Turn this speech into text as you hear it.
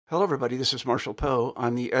Hello, everybody. This is Marshall Poe.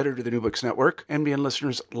 I'm the editor of the New Books Network. NBN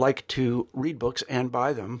listeners like to read books and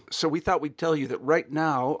buy them. So we thought we'd tell you that right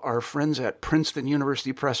now, our friends at Princeton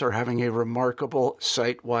University Press are having a remarkable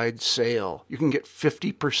site-wide sale. You can get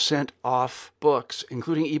 50% off books,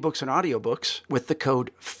 including ebooks and audiobooks, with the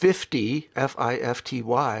code 50,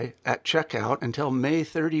 F-I-F-T-Y, at checkout until May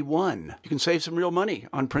 31. You can save some real money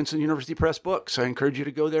on Princeton University Press books. I encourage you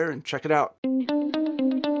to go there and check it out.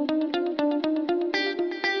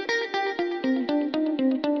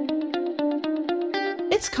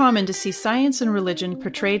 It's common to see science and religion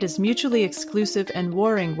portrayed as mutually exclusive and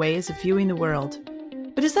warring ways of viewing the world.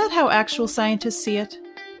 But is that how actual scientists see it?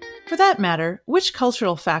 For that matter, which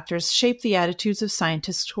cultural factors shape the attitudes of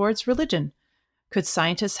scientists towards religion? Could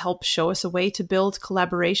scientists help show us a way to build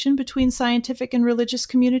collaboration between scientific and religious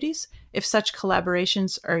communities, if such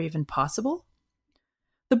collaborations are even possible?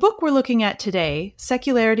 The book we're looking at today,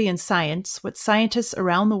 Secularity and Science: What Scientists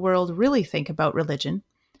Around the World Really Think About Religion,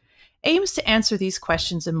 aims to answer these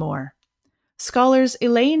questions and more. Scholars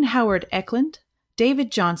Elaine Howard Eklund,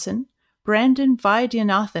 David Johnson, Brandon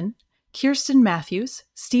Vaidyanathan, Kirsten Matthews,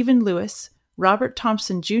 Stephen Lewis, Robert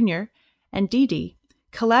Thompson Jr., and Didi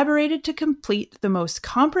collaborated to complete the most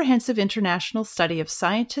comprehensive international study of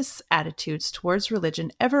scientists' attitudes towards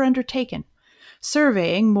religion ever undertaken,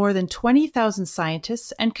 surveying more than 20,000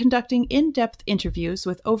 scientists and conducting in-depth interviews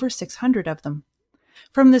with over 600 of them.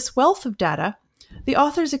 From this wealth of data, the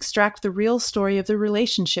authors extract the real story of the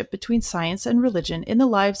relationship between science and religion in the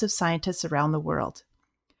lives of scientists around the world.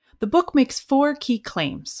 The book makes 4 key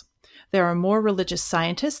claims. There are more religious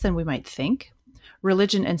scientists than we might think.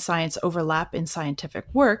 Religion and science overlap in scientific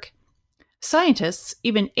work. Scientists,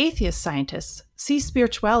 even atheist scientists, see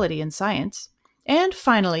spirituality in science. And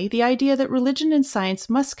finally, the idea that religion and science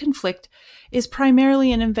must conflict is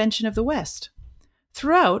primarily an invention of the West.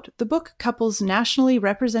 Throughout, the book couples nationally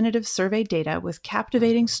representative survey data with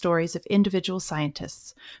captivating stories of individual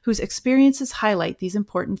scientists, whose experiences highlight these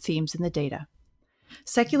important themes in the data.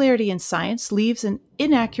 Secularity in Science leaves an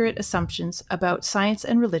inaccurate assumptions about science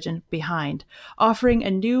and religion behind, offering a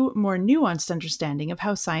new, more nuanced understanding of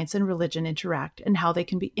how science and religion interact and how they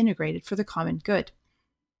can be integrated for the common good.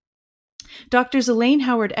 Drs. Elaine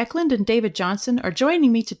Howard Eklund and David Johnson are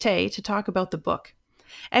joining me today to talk about the book.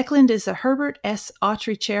 Eklund is a Herbert S.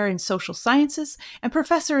 Autry Chair in Social Sciences and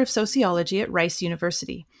Professor of Sociology at Rice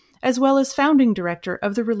University, as well as founding director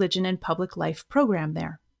of the Religion and Public Life program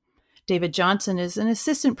there. David Johnson is an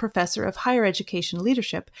Assistant Professor of Higher Education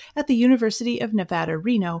Leadership at the University of Nevada,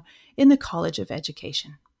 Reno, in the College of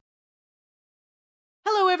Education.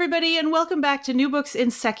 Hello, everybody, and welcome back to New Books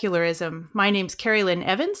in Secularism. My name's Carrie Lynn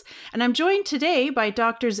Evans, and I'm joined today by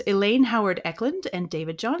Drs. Elaine Howard Eklund and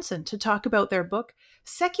David Johnson to talk about their book,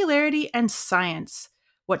 Secularity and Science: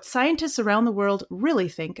 What Scientists Around the World Really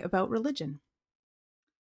Think About Religion.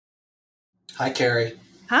 Hi, Carrie.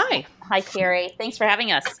 Hi. Hi, Carrie. Thanks for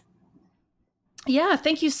having us. Yeah,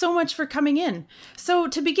 thank you so much for coming in. So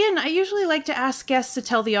to begin, I usually like to ask guests to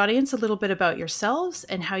tell the audience a little bit about yourselves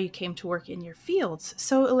and how you came to work in your fields.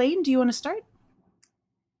 So Elaine, do you want to start?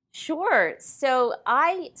 Sure. So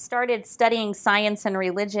I started studying science and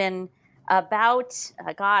religion about,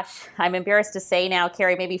 I'm embarrassed to say now,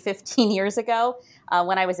 Carrie, maybe 15 years ago,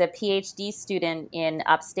 when I was a PhD student in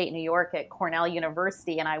upstate New York at Cornell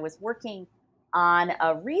University, and I was working on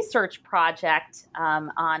a research project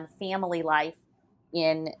on family life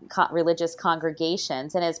in religious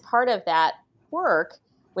congregations. And as part of that work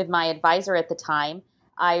with my advisor at the time,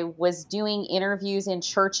 I was doing interviews in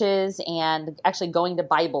churches and actually going to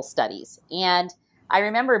Bible studies. And I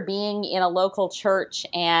remember being in a local church,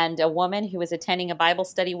 and a woman who was attending a Bible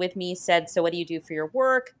study with me said, "So what do you do for your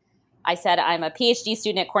work?" I said, "I'm a PhD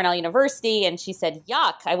student at Cornell University." And she said,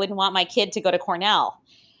 "Yuck, I wouldn't want my kid to go to Cornell."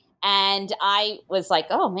 And I was like,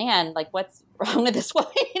 "Oh man, like what's wrong with this woman?"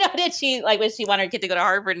 Was she want her kid to go to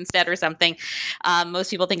Harvard instead or something?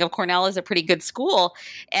 Most people think of Cornell as a pretty good school.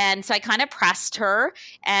 And so I kind of pressed her,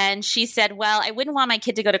 and she said, "Well, I wouldn't want my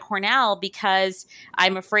kid to go to Cornell because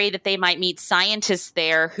I'm afraid that they might meet scientists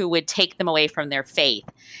there who would take them away from their faith."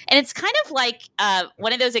 And it's kind of like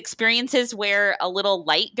one of those experiences where a little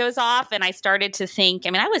light goes off, and I started to think,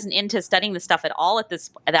 I wasn't into studying this stuff at all at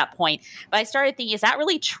that point, but I started thinking, is that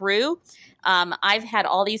really true? I've had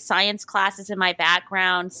all these science classes in my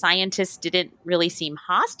background. Scientists didn't really seem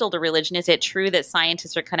hostile to religion. Is it true that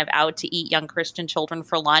scientists are kind of out to eat young Christian children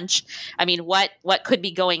for lunch? What could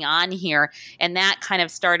be going on here? And that kind of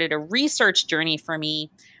started a research journey for me,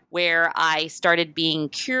 where I started being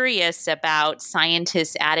curious about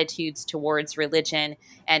scientists' attitudes towards religion,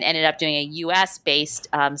 and ended up doing a U.S.-based,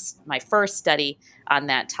 my first study on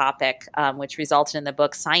that topic, which resulted in the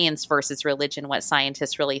book Science versus Religion, What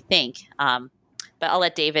Scientists Really Think. But I'll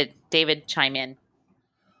let David chime in.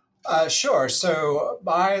 Sure. So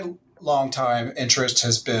my longtime interest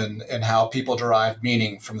has been in how people derive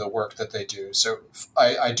meaning from the work that they do. So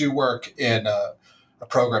I do work in a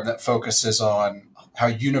program that focuses on how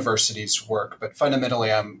universities work, but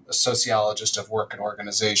fundamentally I'm a sociologist of work and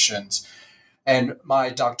organizations. And my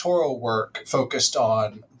doctoral work focused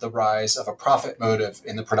on the rise of a profit motive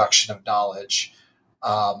in the production of knowledge.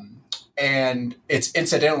 And it's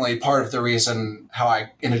incidentally part of the reason how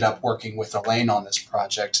I ended up working with Elaine on this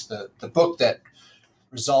project. The book that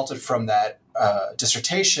resulted from that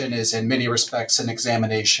dissertation is in many respects an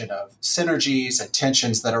examination of synergies and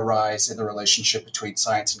tensions that arise in the relationship between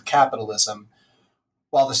science and capitalism.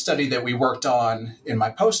 While the study that we worked on in my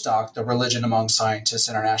postdoc, the Religion Among Scientists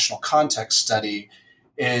International Context Study,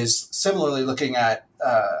 is similarly looking at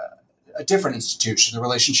a different institution, the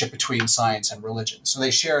relationship between science and religion. So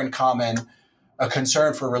they share in common a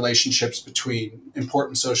concern for relationships between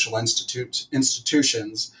important social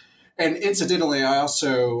institutions. And incidentally, I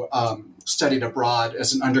also studied abroad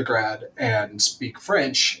as an undergrad and speak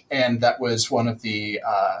French, and that was one of the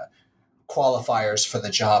qualifiers for the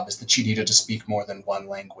job, is that you needed to speak more than one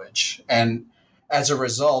language. And as a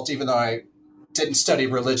result, even though I didn't study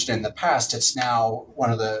religion in the past, it's now one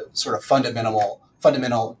of the sort of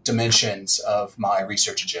fundamental dimensions of my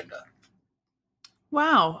research agenda.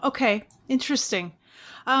 Wow. Okay. Interesting.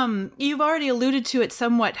 You've already alluded to it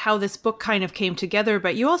somewhat, how this book kind of came together,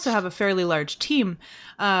 but you also have a fairly large team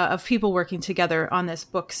of people working together on this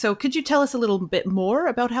book. So could you tell us a little bit more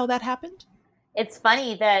about how that happened? It's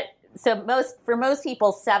funny that for most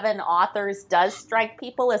people, 7 authors does strike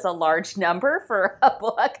people as a large number for a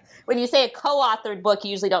book. When you say a co-authored book,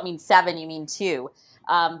 you usually don't mean 7, you mean 2.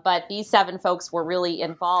 But these 7 folks were really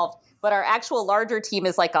involved. But our actual larger team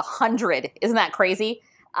is like 100. Isn't that crazy?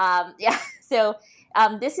 Yeah. So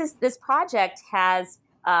this project has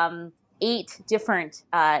 8 different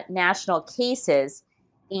national cases,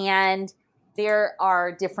 and there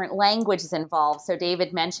are different languages involved. So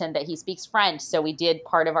David mentioned that he speaks French. So we did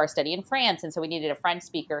part of our study in France, and so we needed a French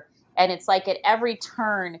speaker. And it's like at every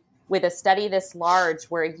turn with a study this large,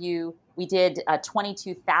 where we did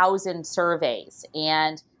 22,000 surveys,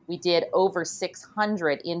 and we did over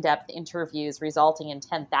 600 in-depth interviews, resulting in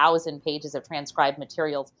 10,000 pages of transcribed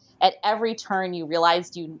materials. At every turn, you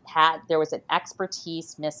realized there was an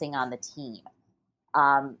expertise missing on the team.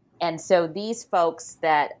 And so these folks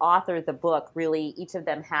that authored the book, really, each of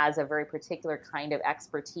them has a very particular kind of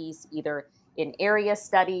expertise, either in area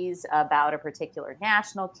studies about a particular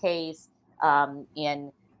national case,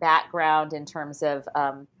 in background in terms of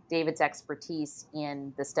David's expertise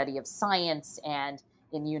in the study of science and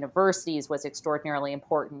in universities was extraordinarily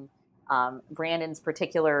important. Brandon's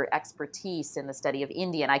particular expertise in the study of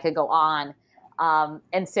India, and I could go on.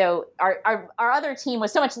 And so our other team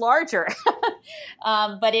was so much larger,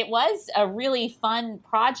 but it was a really fun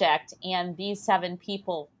project. And these 7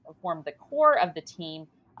 people formed the core of the team.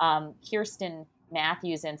 Kirsten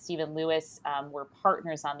Matthews and Stephen Lewis were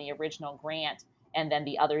partners on the original grant, and then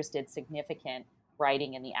the others did significant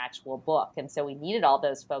writing in the actual book. And so we needed all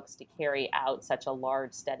those folks to carry out such a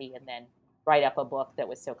large study and then write up a book that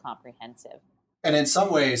was so comprehensive. And in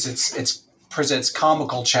some ways, it's presents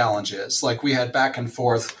comical challenges. Like we had back and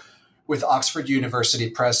forth with Oxford University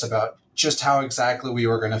Press about just how exactly we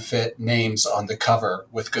were going to fit names on the cover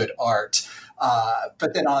with good art.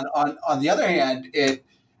 But then on the other hand,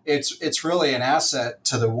 it's really an asset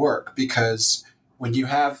to the work, because when you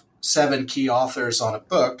have 7 key authors on a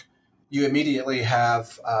book, you immediately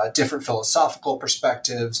have different philosophical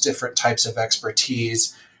perspectives, different types of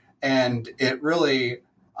expertise, and it really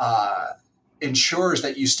ensures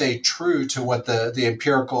that you stay true to what the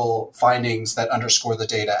empirical findings that underscore the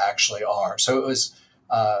data actually are. So it was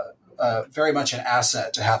very much an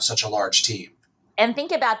asset to have such a large team. And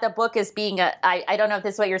think about the book as being I don't know if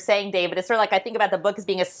this is what you're saying, Dave, but it's sort of like I think about the book as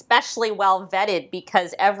being especially well vetted,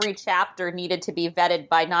 because every chapter needed to be vetted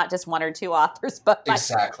by not just 1 or 2 authors, but by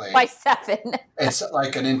 7. It's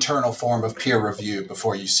like an internal form of peer review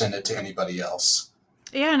before you send it to anybody else.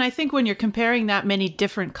 Yeah, and I think when you're comparing that many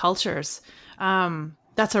different cultures,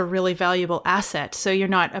 that's a really valuable asset. So you're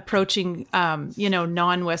not approaching,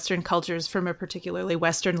 non-Western cultures from a particularly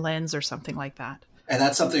Western lens or something like that. And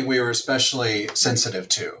that's something we were especially sensitive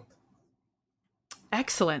to.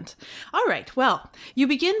 Excellent. All right. Well, you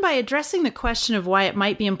begin by addressing the question of why it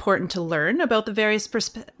might be important to learn about the various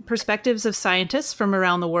perspectives of scientists from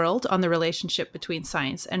around the world on the relationship between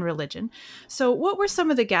science and religion. So what were some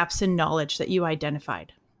of the gaps in knowledge that you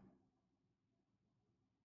identified?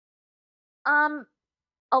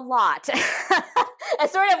 A lot.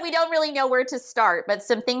 Sort of, we don't really know where to start, but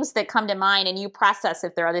some things that come to mind, and you press us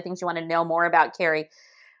if there are other things you want to know more about, Carrie.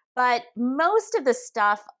 But most of the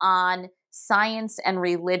stuff on science and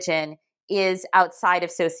religion is outside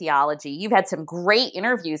of sociology. You've had some great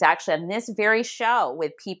interviews actually on this very show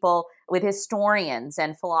with people, with historians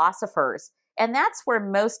and philosophers. And that's where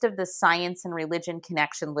most of the science and religion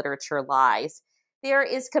connection literature lies. There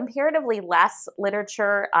is comparatively less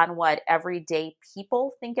literature on what everyday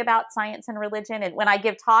people think about science and religion. And when I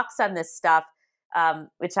give talks on this stuff,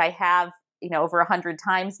 which I have, over 100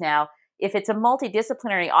 times now, if it's a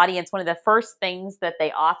multidisciplinary audience, one of the first things that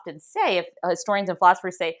they often say, if historians and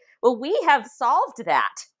philosophers say, well, we have solved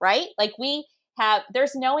that, right? Like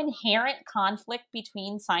there's no inherent conflict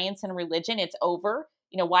between science and religion. It's over.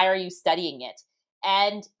 Why are you studying it?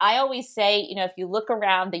 And I always say, if you look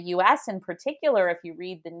around the US in particular, if you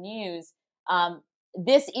read the news,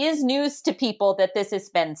 this is news to people that this has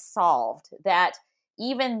been solved, that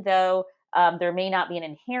even though there may not be an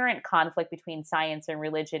inherent conflict between science and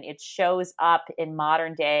religion, it shows up in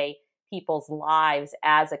modern day people's lives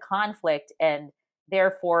as a conflict, and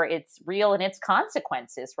therefore it's real in its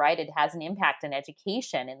consequences, right? It has an impact in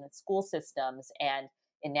education, in the school systems, and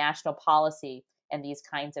in national policy, and these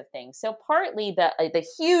kinds of things. So partly the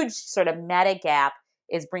huge sort of meta gap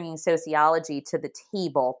is bringing sociology to the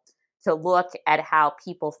table to look at how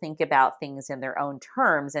people think about things in their own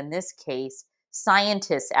terms. In this case,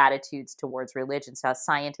 scientists' attitudes towards religion, so how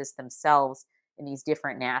scientists themselves in these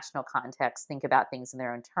different national contexts think about things in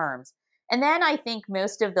their own terms. And then I think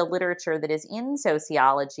most of the literature that is in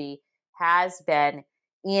sociology has been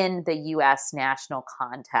in the U.S. national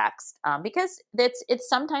context, because it's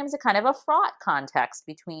sometimes a kind of a fraught context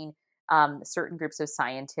between certain groups of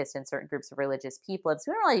scientists and certain groups of religious people. And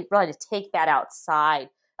so we don't really to take that outside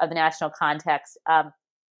of the national context. I'm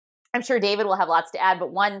sure David will have lots to add,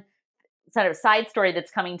 but one sort of side story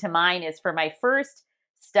that's coming to mind is for my first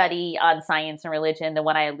study on science and religion, the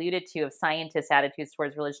one I alluded to of scientists' attitudes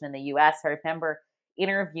towards religion in the U.S. I remember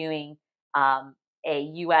interviewing a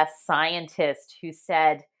U.S. scientist who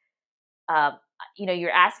said,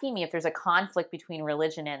 you're asking me if there's a conflict between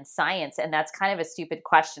religion and science, and that's kind of a stupid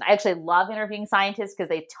question. I actually love interviewing scientists because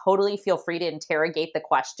they totally feel free to interrogate the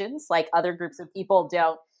questions. Like other groups of people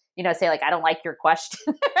don't, say like, I don't like your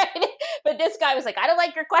question, right? But this guy was like, I don't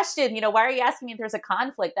like your question. Why are you asking me if there's a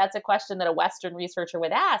conflict? That's a question that a Western researcher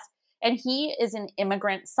would ask. And he is an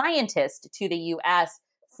immigrant scientist to the U.S.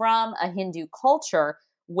 from a Hindu culture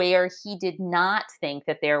where he did not think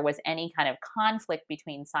that there was any kind of conflict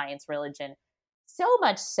between science and religion, so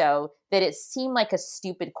much so that it seemed like a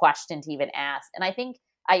stupid question to even ask. And I think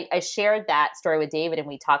I shared that story with David, and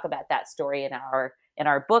we talk about that story in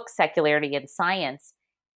our book, Secularity in Science.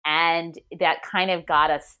 And that kind of got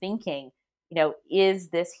us thinking, is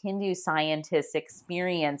this Hindu scientist's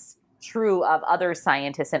experience true of other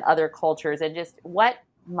scientists and other cultures? And just what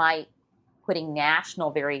might putting national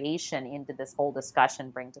variation into this whole discussion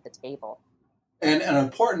bring to the table? And an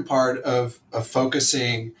important part of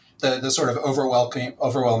focusing the sort of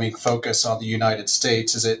overwhelming focus on the United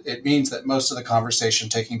States is it means that most of the conversation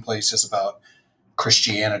taking place is about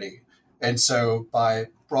Christianity. And so by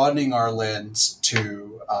broadening our lens to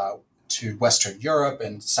Western Europe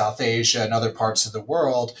and South Asia and other parts of the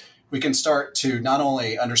world, we can start to not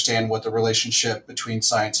only understand what the relationship between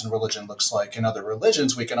science and religion looks like in other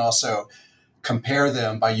religions, we can also compare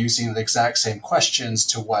them by using the exact same questions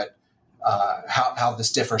to how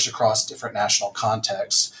this differs across different national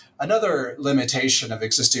contexts. Another limitation of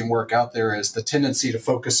existing work out there is the tendency to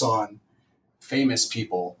focus on famous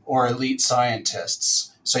people or elite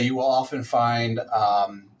scientists. So you will often find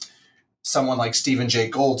someone like Stephen Jay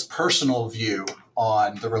Gould's personal view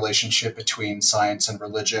on the relationship between science and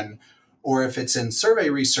religion. Or if it's in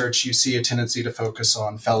survey research, you see a tendency to focus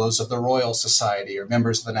on fellows of the Royal Society or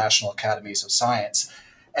members of the National Academies of Science.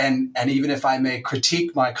 And even if I may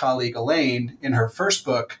critique my colleague Elaine, in her first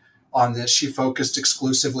book on this, she focused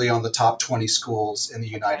exclusively on the top 20 schools in the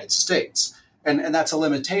United States. And that's a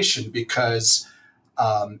limitation because,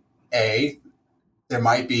 there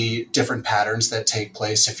might be different patterns that take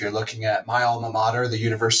place if you're looking at my alma mater, the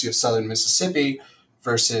University of Southern Mississippi,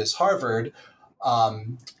 versus Harvard.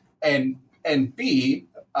 And B,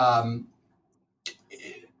 I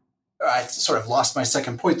sort of lost my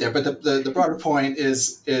second point there, but the broader point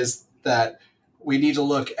is that we need to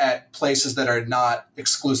look at places that are not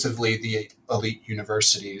exclusively the elite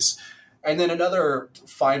universities. And then another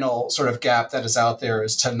final sort of gap that is out there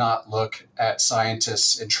is to not look at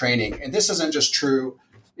scientists in training. And this isn't just true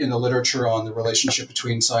in the literature on the relationship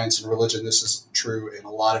between science and religion. This is true in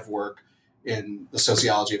a lot of work in the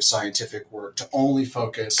sociology of scientific work to only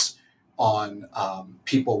focus on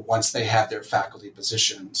people once they have their faculty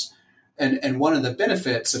positions. And one of the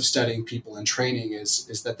benefits of studying people in training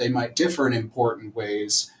is that they might differ in important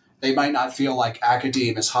ways. They might not feel like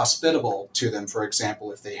academe is hospitable to them, for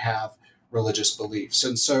example, if they have religious beliefs.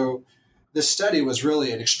 And so this study was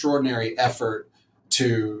really an extraordinary effort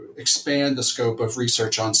to expand the scope of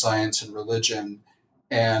research on science and religion.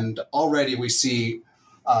 And already we see,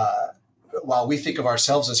 while we think of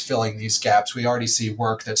ourselves as filling these gaps, we already see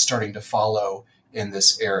work that's starting to follow in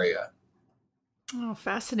this area. Oh,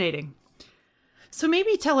 fascinating. So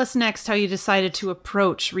maybe tell us next how you decided to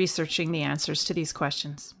approach researching the answers to these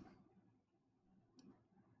questions.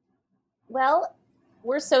 Well,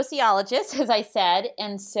 we're sociologists, as I said,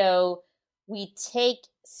 and so we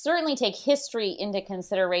certainly take history into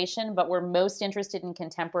consideration, but we're most interested in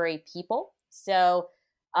contemporary people. So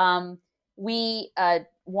we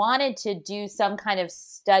wanted to do some kind of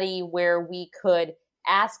study where we could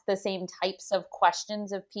ask the same types of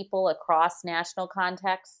questions of people across national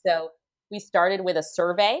contexts. So we started with a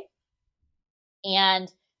survey,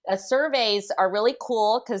 and surveys are really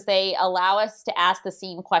cool because they allow us to ask the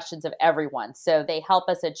same questions of everyone. So they help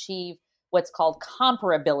us achieve what's called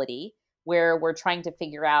comparability, where we're trying to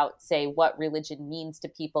figure out, say, what religion means to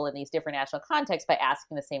people in these different national contexts by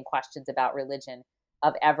asking the same questions about religion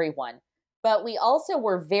of everyone. But we also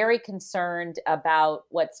were very concerned about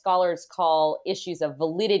what scholars call issues of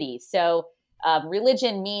validity. So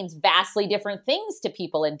religion means vastly different things to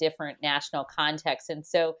people in different national contexts. And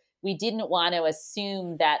so we didn't want to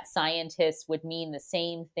assume that scientists would mean the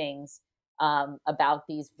same things about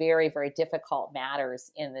these very, very difficult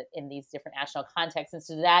matters in these different national contexts. And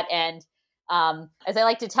so to that end, as I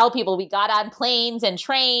like to tell people, we got on planes and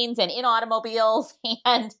trains and in automobiles,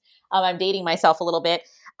 and I'm dating myself a little bit.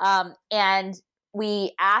 And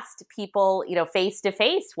we asked people, face to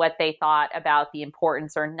face what they thought about the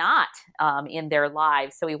importance or not in their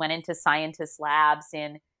lives. So we went into scientists' labs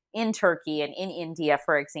in Turkey and in India,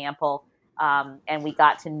 for example, and we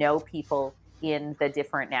got to know people in the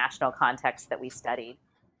different national contexts that we studied.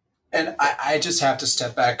 And I just have to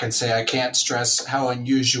step back and say I can't stress how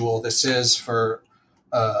unusual this is for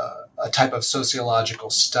a type of sociological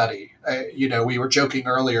study. We were joking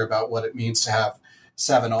earlier about what it means to have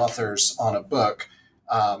 7 authors on a book.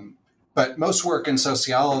 But most work in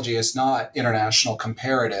sociology is not international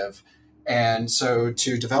comparative. And so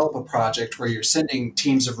to develop a project where you're sending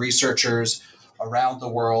teams of researchers around the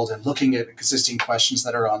world and looking at existing questions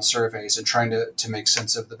that are on surveys and trying to make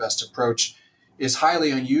sense of the best approach is highly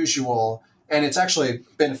unusual. And it's actually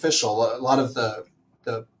beneficial. A lot of the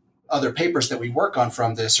other papers that we work on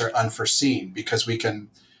from this are unforeseen because we can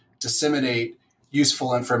disseminate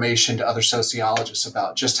useful information to other sociologists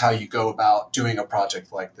about just how you go about doing a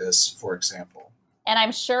project like this, for example. And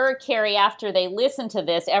I'm sure, Carrie, after they listen to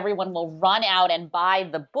this, everyone will run out and buy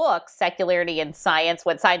the book, Secularity in Science,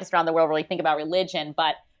 What Scientists Around the World Really Think About Religion.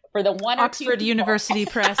 But for the one or two Oxford University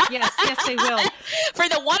Press. Yes, they will. For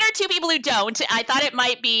the one or two people who don't, I thought it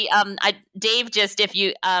might be Dave. If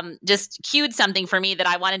you just cued something for me that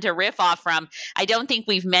I wanted to riff off from. I don't think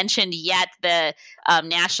we've mentioned yet the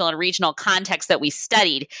national and regional context that we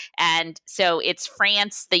studied, and so it's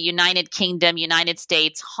France, the United Kingdom, United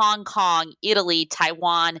States, Hong Kong, Italy,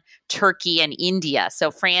 Taiwan, Turkey, and India.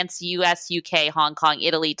 So France, U.S., UK, Hong Kong,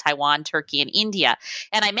 Italy, Taiwan, Turkey, and India.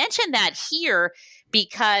 And I mentioned that here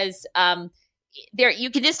because you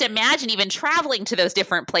can just imagine even traveling to those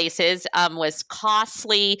different places was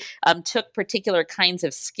costly, took particular kinds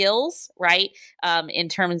of skills, right, in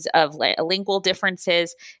terms of lingual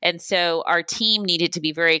differences. And so our team needed to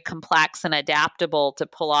be very complex and adaptable to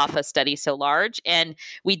pull off a study so large. And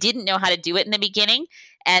we didn't know how to do it in the beginning.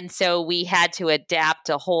 And so we had to adapt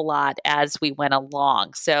a whole lot as we went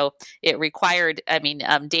along. So it required,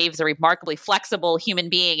 Dave's a remarkably flexible human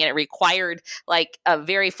being, and it required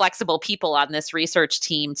very flexible people on this research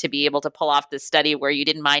team to be able to pull off this study where you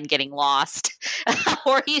didn't mind getting lost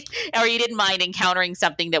or you didn't mind encountering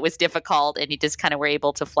something that was difficult, and you just kind of were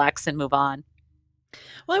able to flex and move on.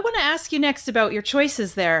 Well, I want to ask you next about your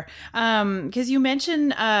choices there, because you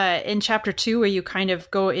mentioned in chapter 2, where you kind of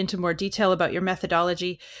go into more detail about your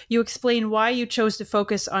methodology, you explain why you chose to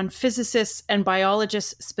focus on physicists and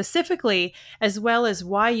biologists specifically, as well as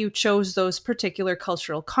why you chose those particular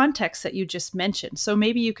cultural contexts that you just mentioned. So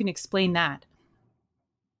maybe you can explain that.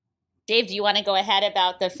 Dave, do you want to go ahead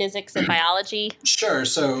about the physics and biology? Sure.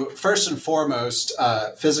 So first and foremost,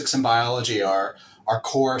 physics and biology are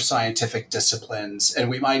core scientific disciplines. And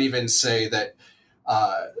we might even say that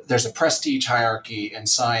there's a prestige hierarchy in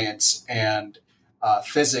science, and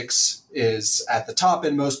Physics is at the top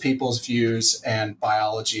in most people's views, and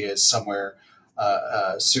biology is somewhere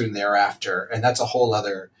soon thereafter. And that's a whole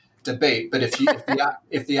other debate. But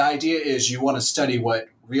if the idea is you want to study what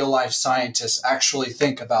real life scientists actually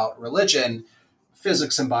think about religion,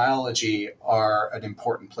 physics and biology are an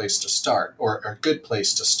important place to start, or a good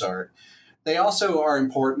place to start. They also are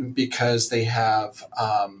important because they have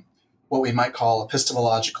what we might call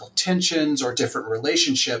epistemological tensions or different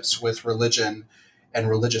relationships with religion and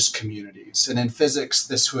religious communities. And in physics,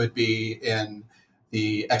 this would be in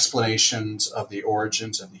the explanations of the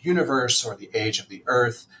origins of the universe or the age of the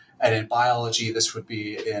earth. And in biology, this would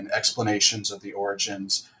be in explanations of the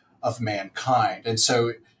origins of mankind. And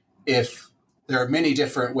so if there are many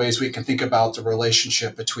different ways we can think about the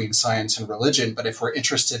relationship between science and religion, but if we're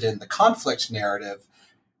interested in the conflict narrative,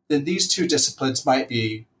 then these two disciplines might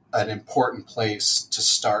be an important place to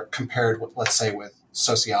start compared with, let's say, with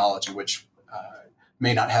sociology, which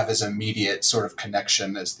may not have as immediate sort of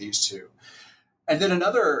connection as these two. And then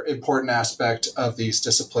another important aspect of these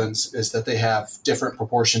disciplines is that they have different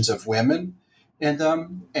proportions of women in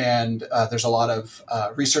them. And there's a lot of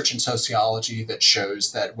research in sociology that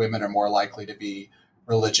shows that women are more likely to be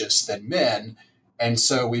religious than men. And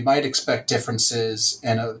so we might expect differences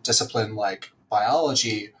in a discipline like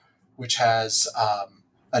biology, which has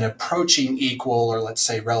an approaching equal, or let's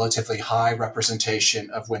say relatively high representation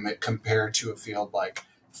of women compared to a field like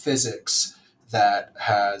physics that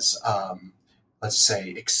has, let's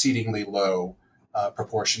say, exceedingly low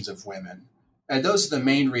proportions of women. And those are the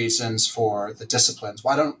main reasons for the disciplines.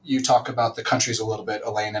 Why don't you talk about the countries a little bit,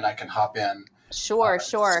 Elaine, and I can hop in. Sure.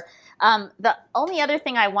 The only other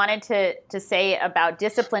thing I wanted to say about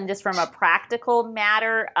discipline, just from a practical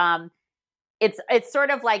matter, it's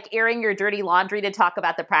sort of like airing your dirty laundry to talk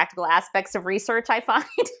about the practical aspects of research, I find.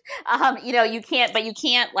 You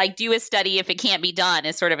can't like do a study if it can't be done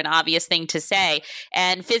is sort of an obvious thing to say.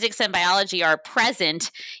 And physics and biology are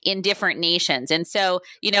present in different nations. And so,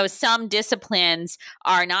 some disciplines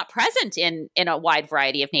are not present in a wide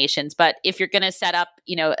variety of nations. But if you're going to set up,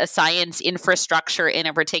 a science infrastructure in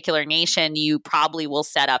a particular nation, you probably will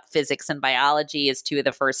set up physics and biology as two of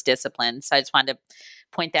the first disciplines. So I just wanted to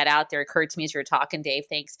point that out there. It occurred to me as you were talking, Dave.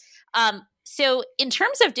 Thanks. So in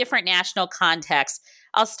terms of different national contexts,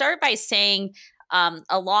 I'll start by saying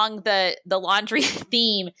along the laundry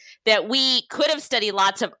theme that we could have studied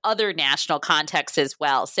lots of other national contexts as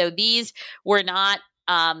well. So these were not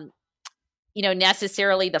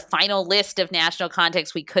necessarily the final list of national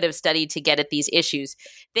contexts we could have studied to get at these issues.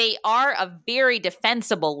 They are a very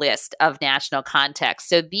defensible list of national contexts.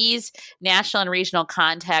 So these national and regional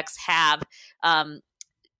contexts have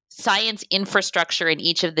science infrastructure in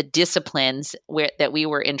each of the disciplines that we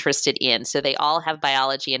were interested in. So they all have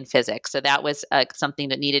biology and physics. So that was something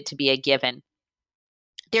that needed to be a given.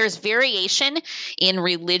 There's variation in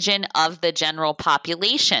religion of the general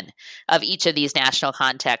population of each of these national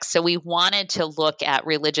contexts. So we wanted to look at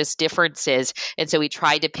religious differences. And so we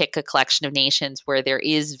tried to pick a collection of nations where there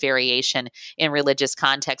is variation in religious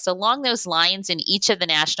context. Along those lines, in each of the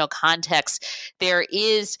national contexts, there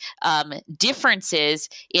is differences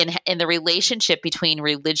in the relationship between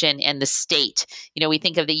religion and the state. We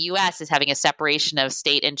think of the U.S. as having a separation of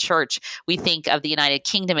state and church. We think of the United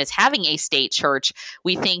Kingdom as having a state church.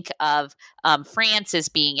 We think of France as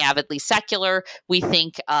being avidly secular. We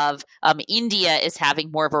think of India as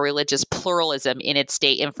having more of a religious pluralism in its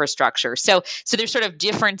state infrastructure. So there's sort of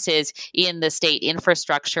differences in the state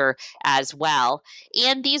infrastructure as well.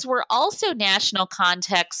 And these were also national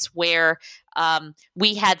contexts where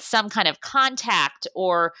we had some kind of contact,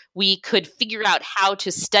 or we could figure out how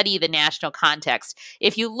to study the national context.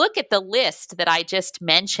 If you look at the list that I just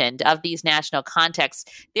mentioned of these national contexts,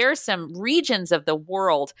 there are some regions of the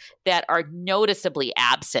world that are noticeably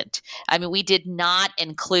absent. I mean, we did not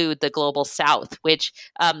include the global South, which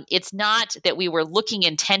it's not that we were looking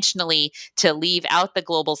intentionally to leave out the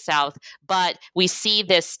global South, but we see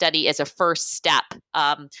this study as a first step,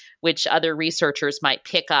 which other researchers might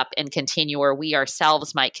pick up and continue, or we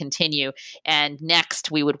ourselves might continue. And next,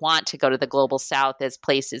 we would want to go to the global South as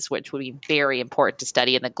places which would be very important to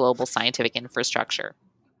study in the global scientific infrastructure.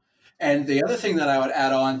 And the other thing that I would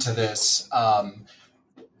add on to this,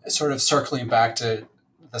 sort of circling back to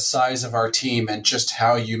the size of our team and just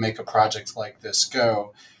how you make a project like this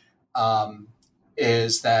go,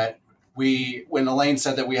 is that when Elaine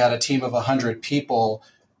said that we had a team of 100 people,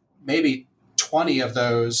 maybe 20 of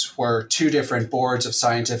those were two different boards of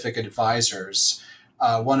scientific advisors,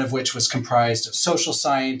 one of which was comprised of social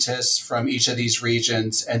scientists from each of these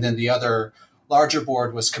regions, and then the other larger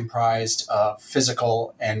board was comprised of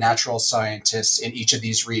physical and natural scientists in each of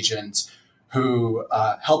these regions who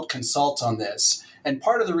helped consult on this. And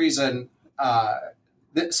part of the reason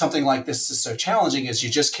something like this is so challenging is you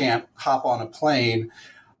just can't hop on a plane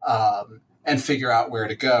and figure out where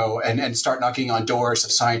to go and start knocking on doors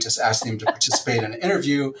of scientists asking them to participate in an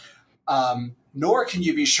interview. Nor can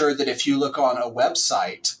you be sure that if you look on a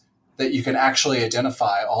website that you can actually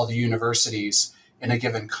identify all the universities in a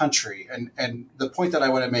given country. And the point that I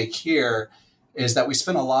want to make here is that we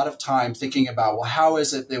spend a lot of time thinking about, well, how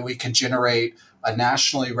is it that we can generate a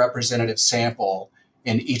nationally representative sample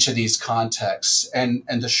in each of these contexts? And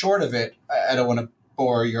the short of it, I don't want to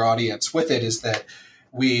bore your audience with it, is that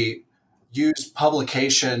we use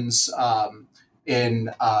publications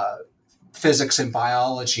in physics and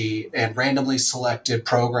biology and randomly selected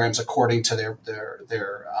programs according to their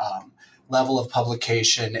level of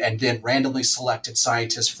publication, and then randomly selected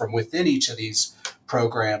scientists from within each of these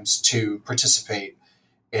programs to participate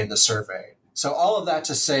in the survey. So all of that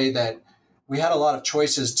to say that we had a lot of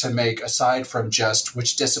choices to make aside from just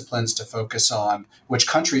which disciplines to focus on, which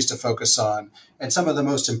countries to focus on. And some of the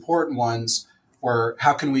most important ones were,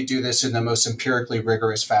 how can we do this in the most empirically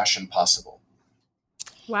rigorous fashion possible?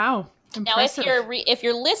 Wow. Impressive. Now, if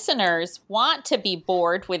your listeners want to be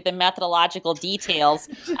bored with the methodological details,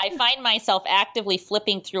 I find myself actively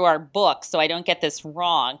flipping through our book so I don't get this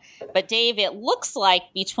wrong. But Dave, it looks like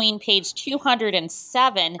between page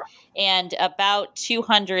 207 and about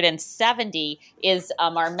 270 is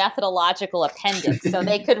our methodological appendix. So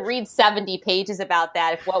they could read 70 pages about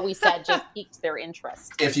that if what we said just piqued their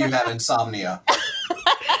interest. If you have insomnia.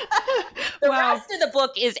 The rest of the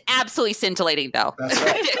book is absolutely scintillating, though. That's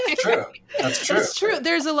right. That's true. That's true. It's true.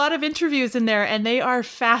 There's a lot of interviews in there, and they are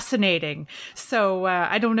fascinating. So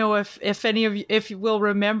I don't know if any of you, if you will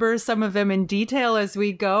remember some of them in detail as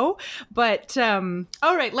we go. But all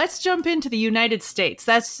right, let's jump into the United States.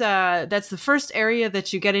 That's the first area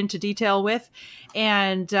that you get into detail with,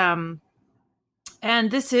 and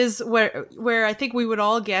this is where I think we would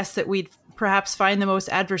all guess that we'd perhaps find the most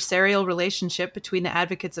adversarial relationship between the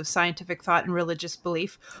advocates of scientific thought and religious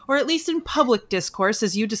belief, or at least in public discourse,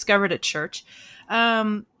 as you discovered at church.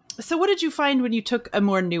 So what did you find when you took a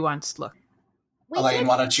more nuanced look? Elaine,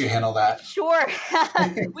 why don't you handle that? Sure.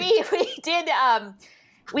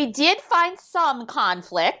 We did find some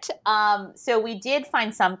conflict.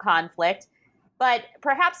 But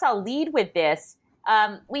perhaps I'll lead with this.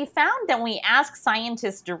 We found that when we ask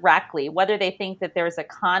scientists directly whether they think that there's a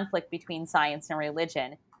conflict between science and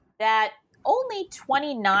religion, that only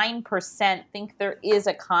 29% think there is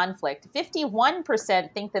a conflict.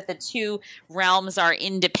 51% think that the two realms are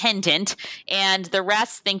independent, and the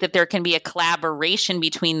rest think that there can be a collaboration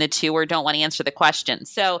between the two or don't want to answer the question.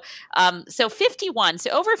 So over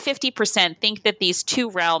 50% think that these two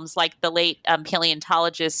realms, like the late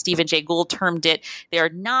paleontologist Stephen Jay Gould termed it, they're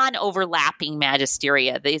non-overlapping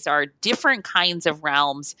magisteria. These are different kinds of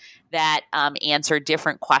realms that answer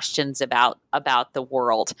different questions about the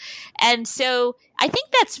world. And so I think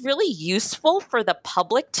that's really useful for the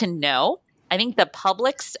public to know. I think the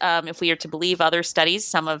public's, if we are to believe other studies,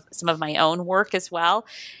 some of my own work as well,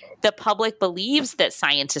 the public believes that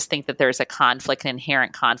scientists think that there's a conflict, an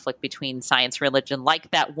inherent conflict between science and religion, like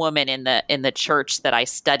that woman in the church that I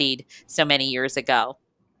studied so many years ago.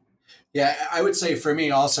 Yeah, I would say for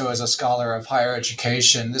me also as a scholar of higher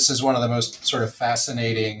education, this is one of the most sort of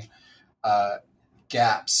fascinating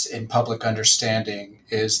gaps in public understanding,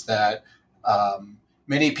 is that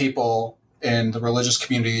many people in the religious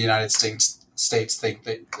community of the United States think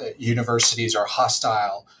that universities are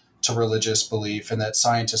hostile to religious belief and that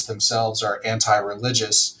scientists themselves are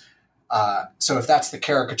anti-religious. So if that's the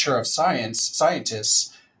caricature of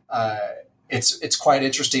scientists, it's quite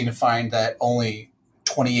interesting to find that only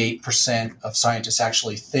 28% of scientists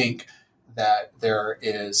actually think that there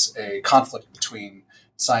is a conflict between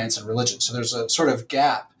science and religion. So there's a sort of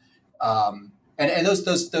gap, and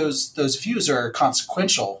those views are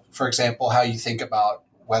consequential. For example, how you think about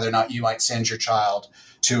whether or not you might send your child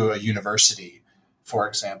to a university, for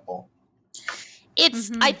example.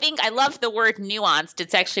 I think I love the word nuanced.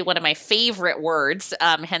 It's actually one of my favorite words,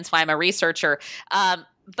 hence why I'm a researcher.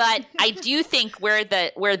 But I do think where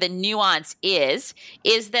the nuance is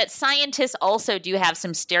that scientists also do have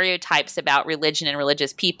some stereotypes about religion and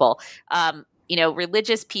religious people.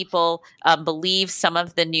 Religious people believe some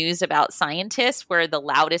of the news about scientists where the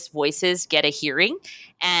loudest voices get a hearing.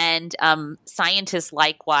 And scientists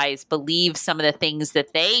likewise believe some of the things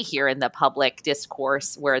that they hear in the public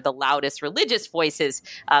discourse where the loudest religious voices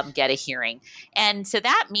get a hearing. And so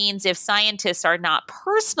that means if scientists are not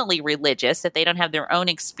personally religious, if they don't have their own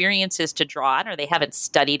experiences to draw on, or they haven't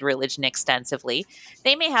studied religion extensively,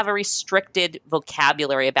 they may have a restricted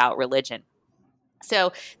vocabulary about religion.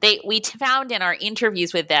 So we found in our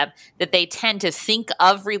interviews with them that they tend to think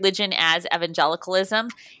of religion as evangelicalism,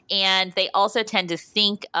 and they also tend to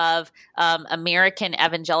think of American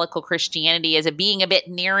evangelical Christianity as being a bit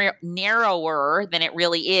narrower than it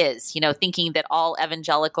really is. Thinking that all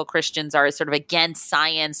evangelical Christians are sort of against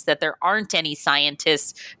science, that there aren't any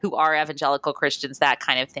scientists who are evangelical Christians, that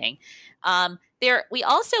kind of thing. We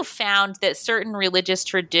also found that certain religious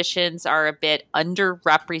traditions are a bit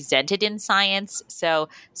underrepresented in science. So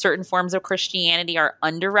certain forms of Christianity are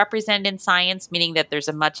underrepresented in science, meaning that there's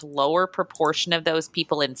a much lower proportion of those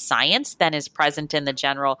people in science than is present in the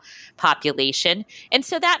general population. And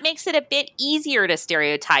so that makes it a bit easier to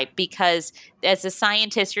stereotype, because as a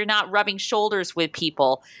scientist, you're not rubbing shoulders with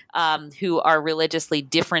people who are religiously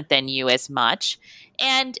different than you as much.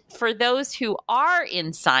 And for those who are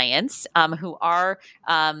in science, who are,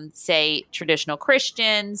 say, traditional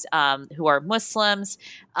Christians, who are Muslims,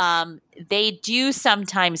 they do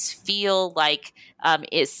sometimes feel like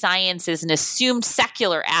science is an assumed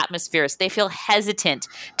secular atmosphere. So they feel hesitant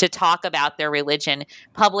to talk about their religion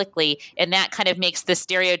publicly. And that kind of makes the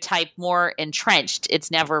stereotype more entrenched. It's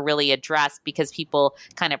never really addressed because people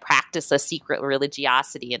kind of practice a secret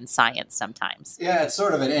religiosity in science sometimes. Yeah, it's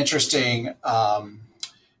sort of an interesting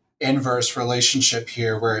inverse relationship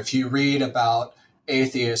here, where if you read about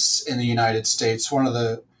atheists in the United States, one of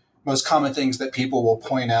the most common things that people will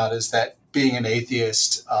point out is that being an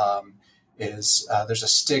atheist is there's a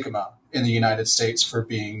stigma in the United States for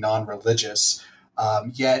being non-religious.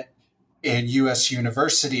 Yet in U.S.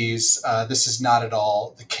 universities, this is not at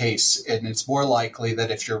all the case. And it's more likely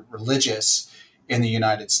that if you're religious in the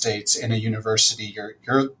United States in a university,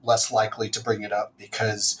 you're less likely to bring it up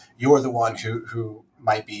because you're the one who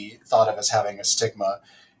might be thought of as having a stigma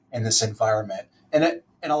in this environment. And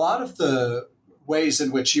a lot of the ways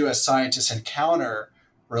in which U.S. scientists encounter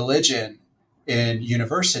religion in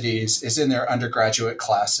universities is in their undergraduate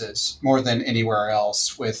classes more than anywhere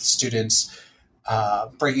else, with students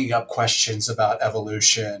bringing up questions about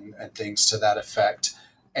evolution and things to that effect.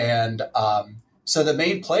 And so the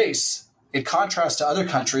main place, in contrast to other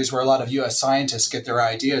countries where a lot of U.S. scientists get their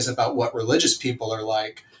ideas about what religious people are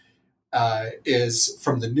like, is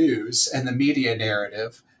from the news and the media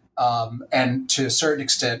narrative, and to a certain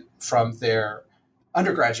extent from their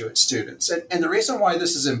undergraduate students. And the reason why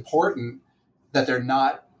this is important, that they're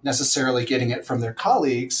not necessarily getting it from their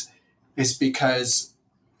colleagues, is because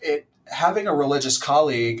having a religious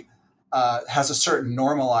colleague has a certain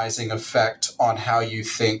normalizing effect on how you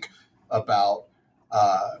think about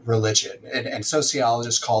religion. And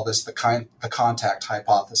sociologists call this the contact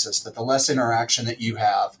hypothesis, that the less interaction that you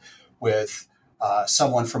have with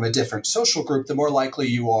someone from a different social group, the more likely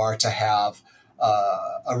you are to have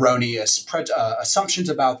erroneous assumptions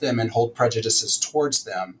about them and hold prejudices towards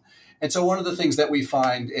them. And so one of the things that we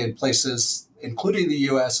find in places, including the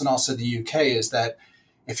US and also the UK, is that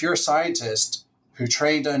if you're a scientist who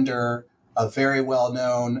trained under a very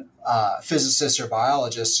well-known physicist or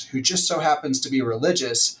biologist who just so happens to be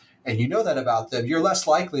religious, and you know that about them, you're less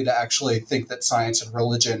likely to actually think that science and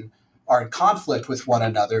religion are in conflict with one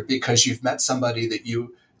another, because you've met somebody that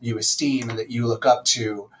you esteem and that you look up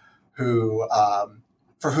to, who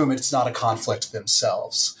for whom it's not a conflict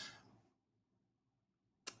themselves.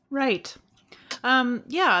 Right.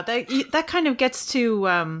 That kind of gets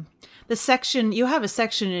to the section. You have a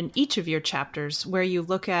section in each of your chapters where you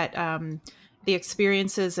look at the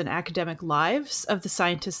experiences and academic lives of the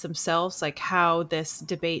scientists themselves, like how this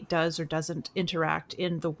debate does or doesn't interact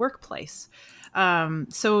in the workplace.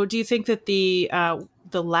 So do you think that the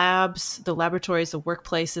labs, the laboratories, the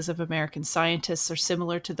workplaces of American scientists are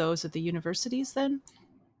similar to those of the universities then?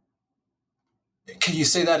 Can you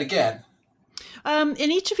say that again?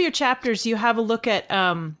 In each of your chapters, you have a look at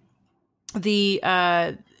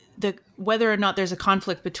the whether or not there's a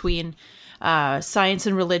conflict between science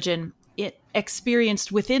and religion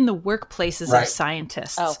experienced within the workplaces of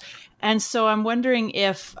scientists. Oh. And so I'm wondering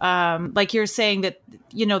if, like you're saying that,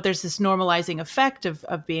 there's this normalizing effect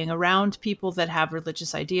of being around people that have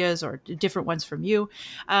religious ideas or different ones from you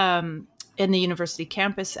in the university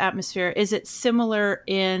campus atmosphere. Is it similar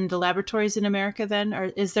in the laboratories in America then? Or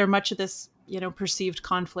is there much of this, perceived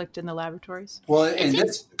conflict in the laboratories? Well,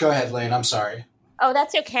 go ahead, Lane. I'm sorry. Oh,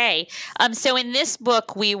 that's okay. So in this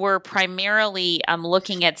book, we were primarily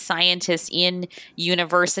looking at scientists in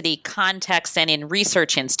university contexts and in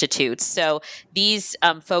research institutes. So these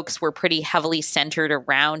folks were pretty heavily centered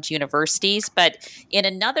around universities. But in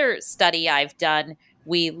another study I've done,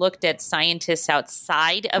 we looked at scientists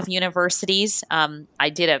outside of universities. I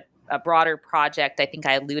did a broader project. I think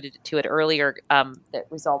I alluded to it earlier, that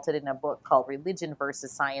resulted in a book called Religion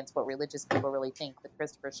versus Science, What Religious People Really Think, with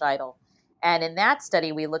Christopher Scheidel. And in that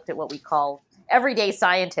study, we looked at what we call everyday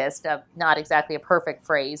scientists, not exactly a perfect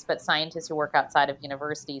phrase, but scientists who work outside of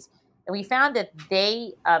universities. And we found that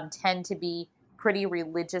they tend to be pretty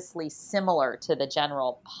religiously similar to the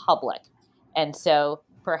general public. And so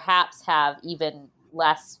perhaps have even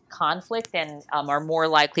less conflict and are more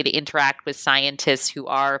likely to interact with scientists who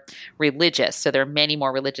are religious. So there are many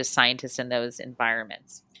more religious scientists in those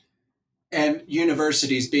environments. And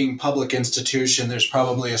universities being public institution, there's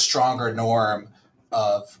probably a stronger norm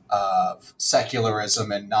of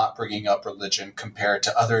secularism and not bringing up religion compared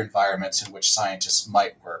to other environments in which scientists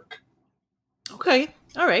might work. Okay,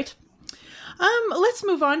 all right. Let's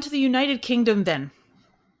move on to the United Kingdom then.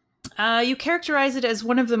 You characterize it as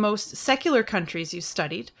one of the most secular countries you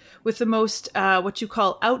studied, with the most what you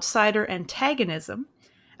call outsider antagonism,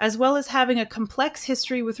 as well as having a complex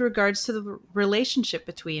history with regards to the relationship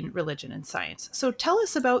between religion and science. So tell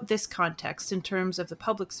us about this context in terms of the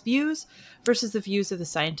public's views versus the views of the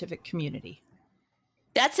scientific community.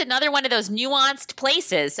 That's another one of those nuanced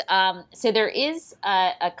places. So there is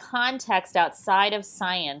a context outside of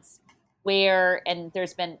science where, and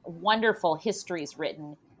there's been wonderful histories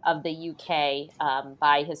written of the UK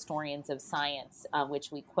by historians of science,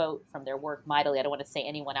 which we quote from their work mightily. I don't want to say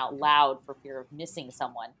anyone out loud for fear of missing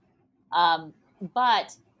someone.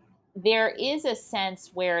 But there is a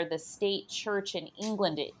sense where the state church in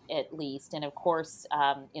England, at least, and of course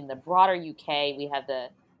in the broader UK, we have the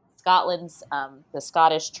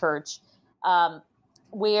Scottish church,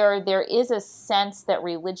 where there is a sense that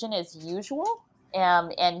religion is usual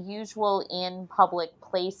and usual in public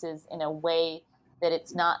places in a way that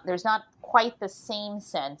there's not quite the same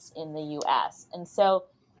sense in the U.S. And so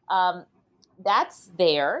that's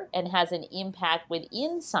there and has an impact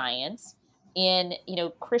within science.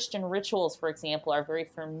 Christian rituals, for example, are very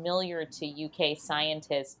familiar to UK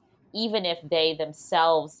scientists, even if they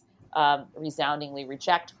themselves resoundingly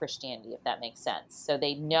reject Christianity, if that makes sense. So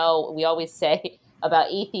they know, we always say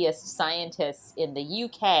about atheist scientists in the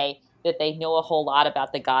UK that they know a whole lot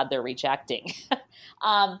about the God they're rejecting.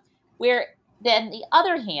 Where then the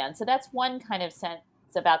other hand, so that's one kind of sense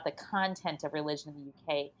about the content of religion in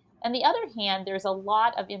the UK. On the other hand, there's a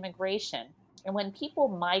lot of immigration. And when people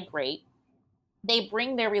migrate, they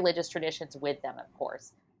bring their religious traditions with them, of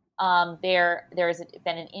course. There's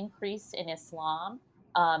been an increase in Islam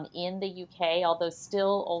in the UK, although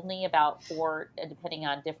still only about depending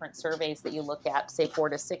on different surveys that you look at, say 4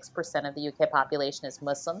 to 6% of the UK population is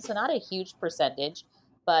Muslim. So not a huge percentage,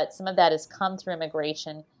 but some of that has come through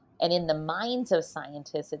immigration. And in the minds of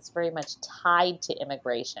scientists, it's very much tied to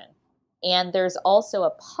immigration. And there's also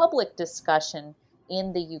a public discussion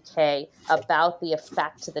in the UK about the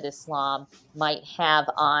effect that Islam might have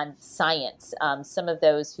on science. Some of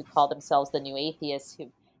those who call themselves the new atheists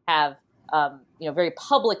who have very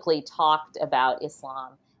publicly talked about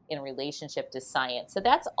Islam in relationship to science. So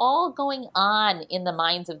that's all going on in the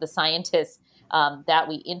minds of the scientists that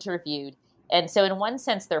we interviewed. And so in one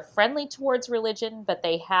sense, they're friendly towards religion, but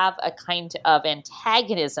they have a kind of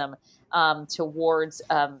antagonism towards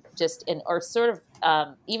even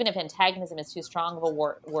if antagonism is too strong of a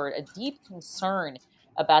word, a deep concern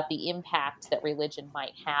about the impact that religion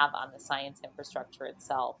might have on the science infrastructure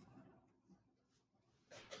itself.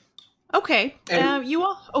 Okay.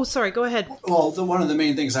 Sorry, go ahead. Well, one of the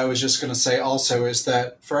main things I was just going to say also is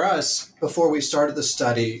that for us, before we started the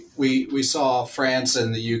study, we saw France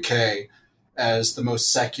and the UK as the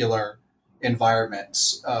most secular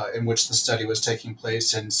environments in which the study was taking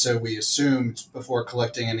place. And so we assumed before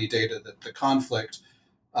collecting any data that the conflict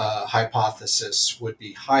hypothesis would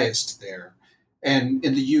be highest there. And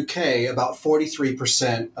in the UK, about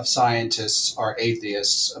 43% of scientists are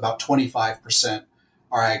atheists, about 25%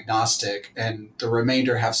 are agnostic, and the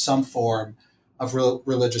remainder have some form of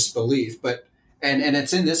religious belief. But and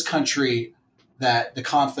it's in this country that the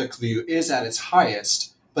conflict view is at its highest,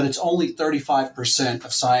 but it's only 35%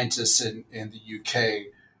 of scientists in the UK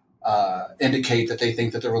indicate that they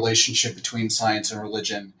think that the relationship between science and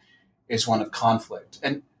religion is one of conflict.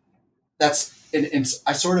 And that's,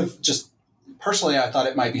 I sort of just, personally, I thought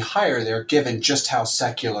it might be higher there given just how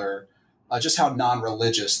secular, just how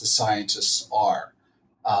non-religious the scientists are.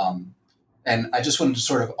 And I just wanted to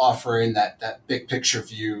sort of offer in that big picture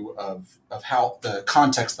view of how the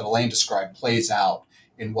context that Elaine described plays out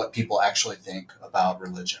in what people actually think about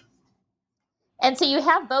religion. And so you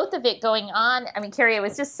have both of it going on. I mean, Carrie, it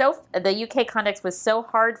was just the UK context was so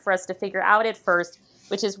hard for us to figure out at first,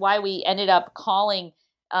 which is why we ended up calling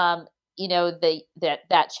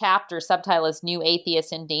that chapter subtitle is New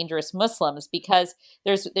Atheists and Dangerous Muslims, because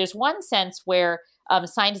there's one sense where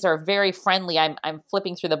scientists are very friendly. I'm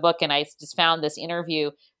flipping through the book and I just found this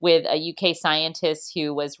interview with a UK scientist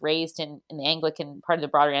who was raised in the Anglican, part of the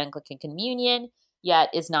broader Anglican communion, yet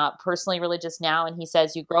is not personally religious now. And he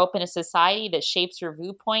says, you grow up in a society that shapes your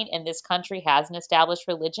viewpoint, and this country has an established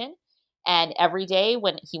religion. And every day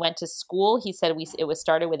when he went to school, he said it was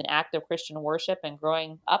started with an act of Christian worship, and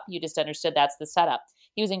growing up, you just understood that's the setup.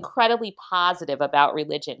 He was incredibly positive about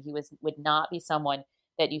religion. He would not be someone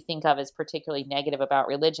that you think of as particularly negative about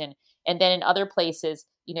religion. And then in other places,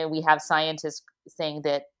 we have scientists saying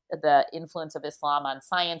that the influence of Islam on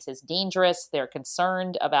science is dangerous. They're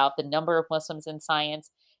concerned about the number of Muslims in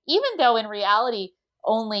science, even though in reality,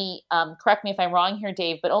 only, correct me if I'm wrong here,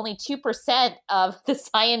 Dave, but only 2% of the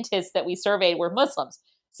scientists that we surveyed were Muslims.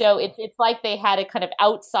 So it's like they had a kind of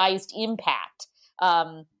outsized impact.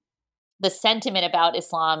 The sentiment about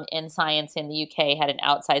Islam and science in the UK had an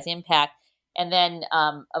outsized impact. And then,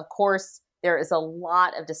 of course, there is a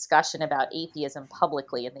lot of discussion about atheism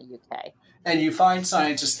publicly in the UK. And you find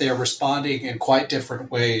scientists there responding in quite different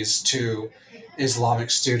ways to Islamic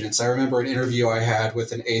students. I remember an interview I had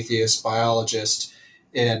with an atheist biologist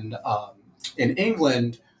in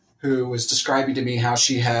England who was describing to me how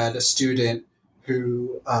she had a student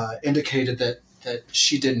who indicated that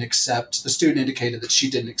she didn't accept, the student indicated that she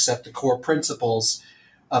didn't accept the core principles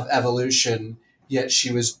of evolution, yet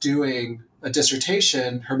she was doing a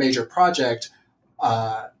dissertation, her major project.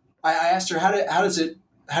 I asked her,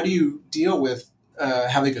 how do you deal with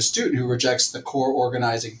having a student who rejects the core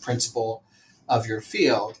organizing principle of your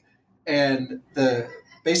field? And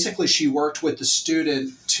basically she worked with the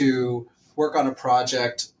student to work on a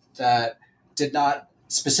project that did not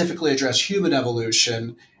specifically address human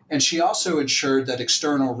evolution. And she also ensured that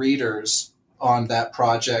external readers on that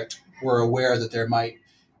project were aware that there might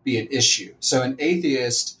be an issue. So an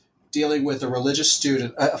atheist dealing with a religious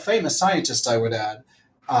student, a famous scientist, I would add,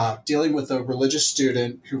 dealing with a religious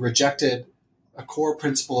student who rejected a core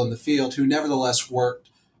principle in the field, who nevertheless worked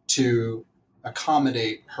to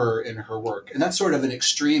accommodate her in her work. And that's sort of an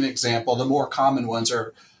extreme example. The more common ones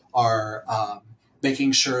are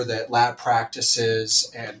making sure that lab practices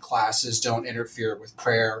and classes don't interfere with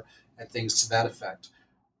prayer and things to that effect.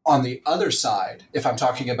 On the other side, if I'm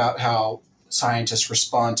talking about how scientists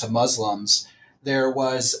respond to Muslims, there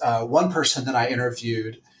was one person that I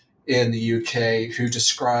interviewed in the UK who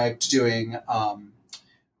described doing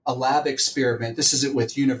a lab experiment. This is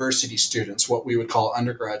with university students, what we would call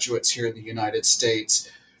undergraduates here in the United States,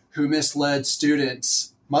 who misled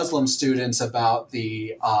students, Muslim students, about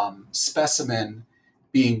the specimen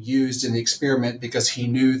being used in the experiment because he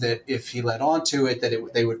knew that if he led on to it,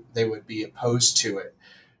 that they would be opposed to it.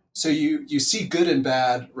 So you see good and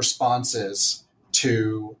bad responses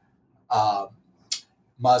to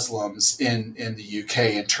Muslims in the UK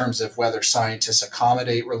in terms of whether scientists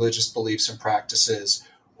accommodate religious beliefs and practices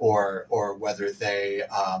or whether they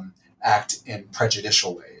act in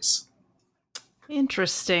prejudicial ways.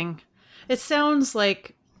 Interesting. It sounds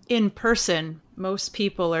like in person, most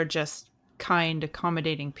people are just kind,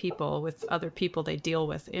 accommodating people with other people they deal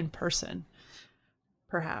with in person,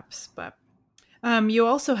 perhaps. But you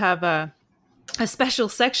also have a special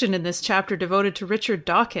section in this chapter devoted to Richard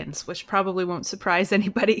Dawkins, which probably won't surprise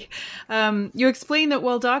anybody. You explain that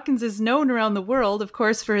while Dawkins is known around the world, of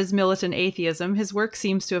course, for his militant atheism, his work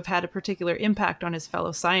seems to have had a particular impact on his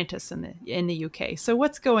fellow scientists in the UK. So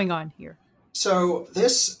what's going on here? So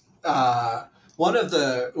this,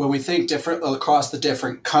 when we think different across the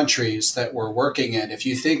different countries that we're working in, if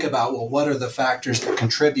you think about, well, what are the factors that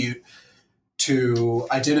contribute to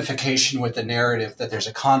identification with the narrative that there's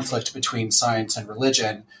a conflict between science and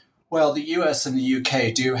religion? Well, the US and the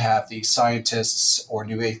UK do have these scientists or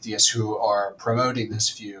new atheists who are promoting this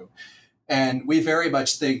view. And we very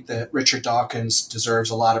much think that Richard Dawkins deserves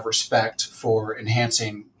a lot of respect for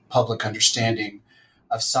enhancing public understanding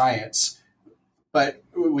of science. But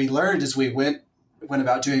we learned as we went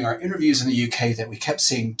about doing our interviews in the UK that we kept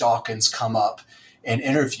seeing Dawkins come up in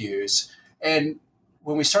interviews. And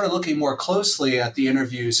when we started looking more closely at the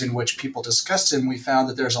interviews in which people discussed him, we found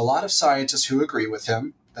that there's a lot of scientists who agree with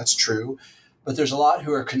him. That's true. But there's a lot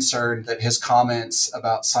who are concerned that his comments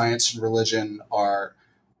about science and religion are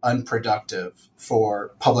unproductive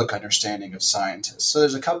for public understanding of scientists. So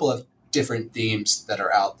there's a couple of different themes that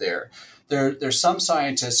are out there. There's some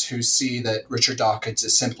scientists who see that Richard Dawkins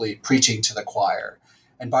is simply preaching to the choir.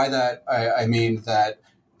 And by that, I mean that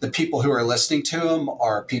the people who are listening to him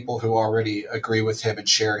are people who already agree with him and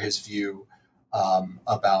share his view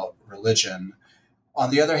about religion.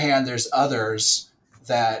 On the other hand, there's others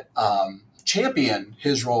that champion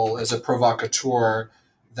his role as a provocateur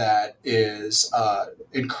that is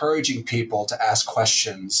encouraging people to ask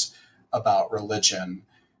questions about religion.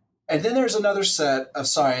 And then there's another set of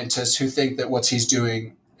scientists who think that what he's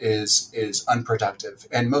doing is unproductive.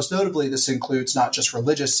 And most notably, this includes not just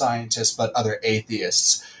religious scientists, but other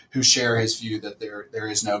atheists who share his view that there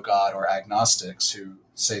is no God, or agnostics who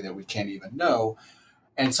say that we can't even know.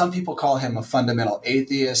 And some people call him a fundamental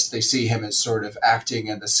atheist. They see him as sort of acting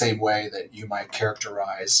in the same way that you might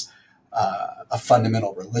characterize a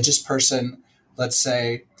fundamental religious person, let's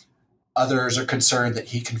say. Others are concerned that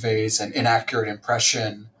he conveys an inaccurate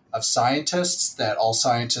impression of scientists, that all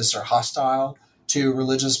scientists are hostile to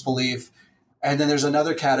religious belief. And then there's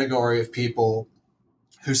another category of people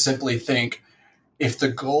who simply think if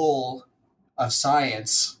the goal of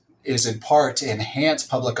science is in part to enhance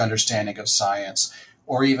public understanding of science,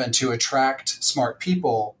 or even to attract smart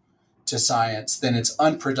people to science, then it's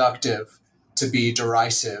unproductive to be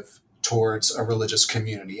derisive towards a religious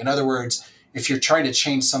community. In other words, if you're trying to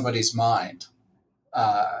change somebody's mind,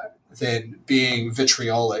 then being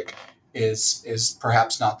vitriolic is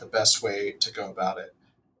perhaps not the best way to go about it.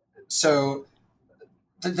 So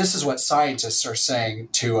this is what scientists are saying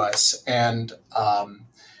to us, and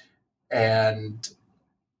it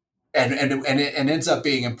ends up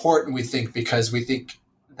being important, we think, because we think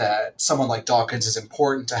that someone like Dawkins is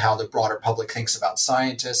important to how the broader public thinks about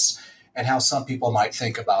scientists and how some people might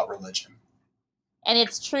think about religion. And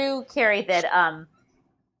it's true, Carrie, that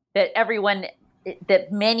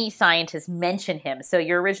that many scientists mention him. So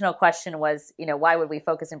your original question was, why would we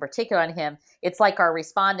focus in particular on him? It's like our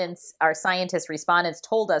scientist respondents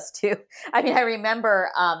told us to. I mean, I remember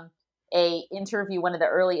a interview, one of the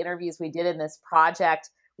early interviews we did in this project,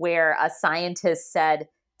 where a scientist said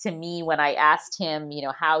to me when I asked him,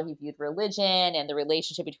 how he viewed religion and the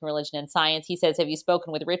relationship between religion and science, he says, "Have you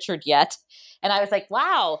spoken with Richard yet?" And I was like,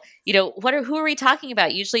 wow, who are we talking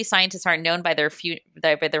about? Usually scientists aren't known by their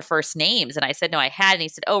first names. And I said, no, I had. And he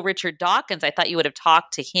said, "Oh, Richard Dawkins, I thought you would have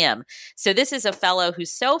talked to him." So this is a fellow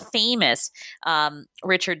who's so famous,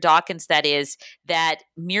 Richard Dawkins, that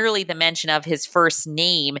merely the mention of his first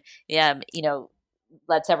name,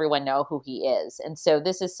 lets everyone know who he is. And so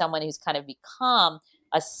this is someone who's kind of become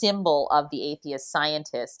a symbol of the atheist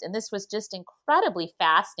scientist. And this was just incredibly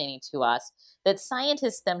fascinating to us, that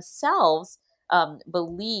scientists themselves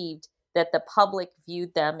believed that the public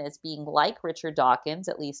viewed them as being like Richard Dawkins,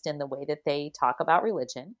 at least in the way that they talk about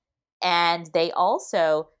religion. And they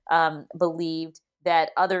also believed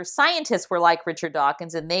that other scientists were like Richard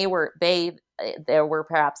Dawkins, and they were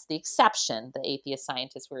perhaps the exception, the atheist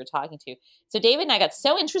scientists we were talking to. So David and I got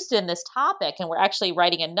so interested in this topic, and we're actually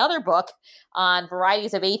writing another book on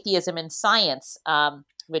varieties of atheism in science,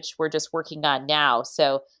 which we're just working on now.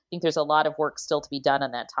 So I think there's a lot of work still to be done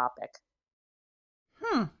on that topic.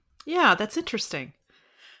 Yeah, that's interesting.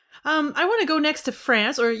 I want to go next to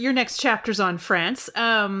France, or your next chapter's on France,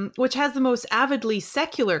 which has the most avidly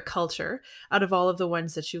secular culture out of all of the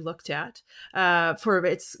ones that you looked at, for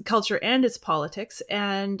its culture and its politics,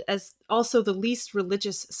 and as also the least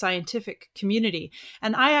religious scientific community.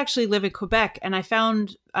 And I actually live in Quebec, and I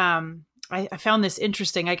found this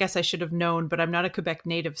interesting. I guess I should have known, but I'm not a Quebec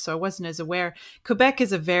native, so I wasn't as aware. Quebec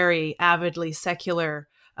is a very avidly secular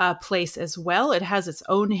place as well. It has its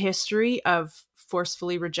own history of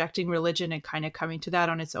forcefully rejecting religion and kind of coming to that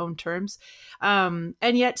on its own terms. And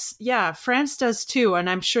yet, yeah, France does too. And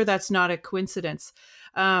I'm sure that's not a coincidence.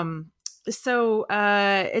 It's also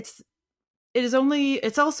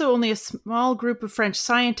only a small group of French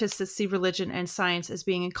scientists that see religion and science as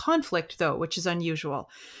being in conflict, though, which is unusual.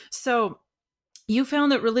 So you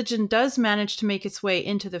found that religion does manage to make its way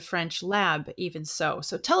into the French lab, even so.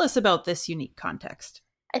 So tell us about this unique context.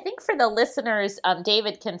 I think for the listeners,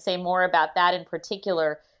 David can say more about that in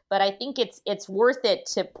particular, but I think it's worth it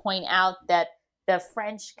to point out that the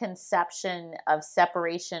French conception of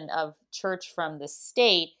separation of church from the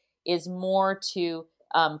state is more to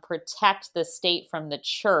protect the state from the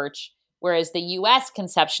church, whereas the U.S.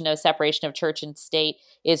 conception of separation of church and state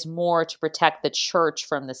is more to protect the church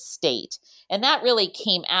from the state. And that really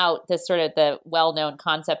came out, the well-known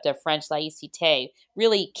concept of French laïcité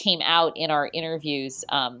really came out in our interviews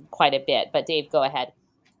quite a bit. But Dave, go ahead.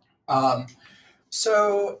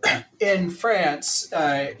 So in France,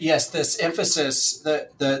 yes, this emphasis,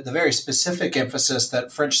 the very specific emphasis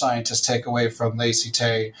that French scientists take away from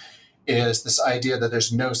laïcité is this idea that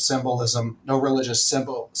there's no symbolism, no religious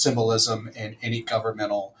symbolism in any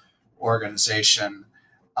governmental organization.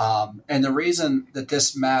 And the reason that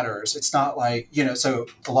this matters, it's not like, so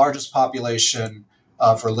the largest population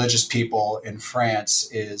of religious people in France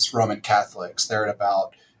is Roman Catholics. They're at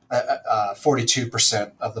about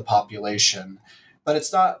 42% of the population. But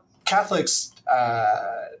it's not, Catholics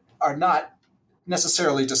are not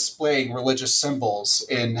necessarily displaying religious symbols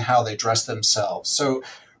in how they dress themselves. So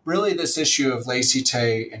really this issue of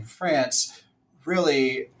laïcité in France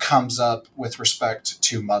really comes up with respect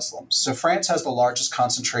to Muslims. So France has the largest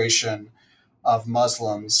concentration of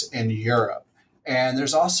Muslims in Europe. And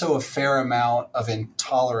there's also a fair amount of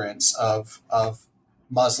intolerance of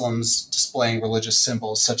Muslims displaying religious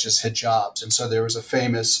symbols such as hijabs. And so there was a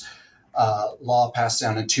famous law passed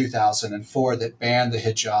down in 2004 that banned the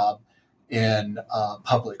hijab in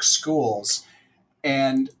public schools.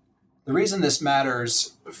 And the reason this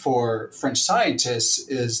matters for French scientists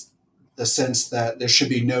is the sense that there should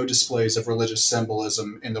be no displays of religious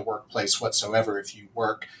symbolism in the workplace whatsoever if you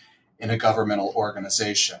work in a governmental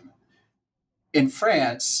organization. In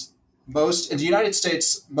France, in the United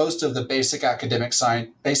States, most of the basic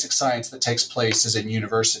science that takes place is in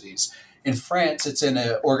universities. In France, it's in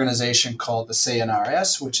an organization called the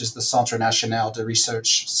CNRS, which is the Centre National de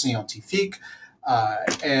Recherche Scientifique.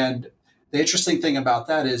 And the interesting thing about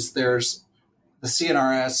that is the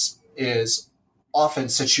CNRS is often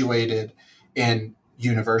situated in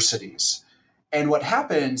universities. And what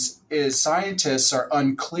happens is scientists are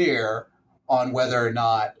unclear on whether or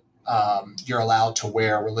not you're allowed to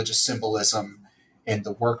wear religious symbolism in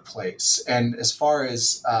the workplace. And as far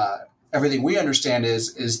as everything we understand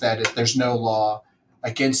is that there's no law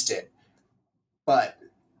against it. But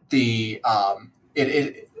and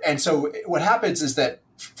so what happens is that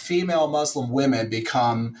female Muslim women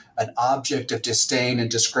become an object of disdain and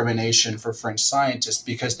discrimination for French scientists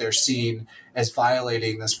because they're seen as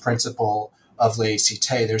violating this principle of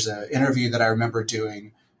laïcité. There's an interview that I remember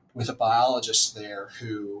doing with a biologist there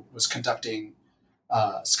who was conducting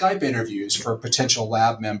Skype interviews for a potential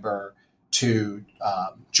lab member to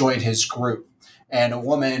join his group. And a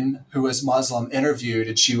woman who was Muslim interviewed,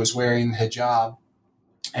 and she was wearing the hijab.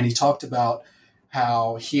 And he talked about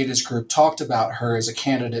how he and his group talked about her as a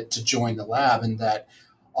candidate to join the lab, and that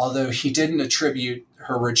although he didn't attribute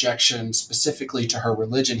her rejection specifically to her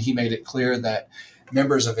religion, he made it clear that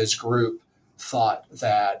members of his group thought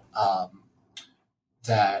that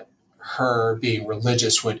that her being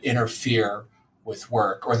religious would interfere with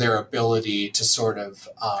work or their ability to sort of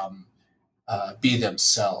be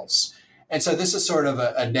themselves. And so this is sort of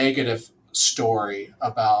a negative story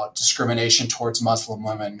about discrimination towards Muslim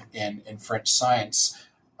women in French science.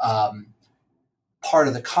 Part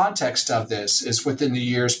of the context of this is within the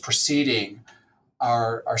years preceding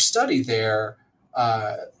our study there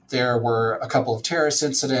were a couple of terrorist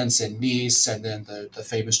incidents in Nice and then the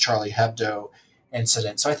famous Charlie Hebdo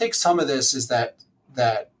incident. So I think some of this is that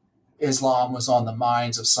Islam was on the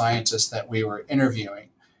minds of scientists that we were interviewing.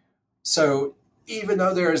 So even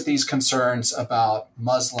though there's these concerns about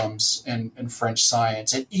Muslims in French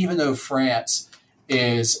science, and even though France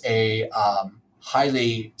is a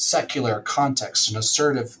highly secular context, an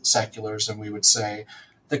assertive secularism, we would say,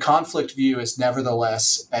 the conflict view is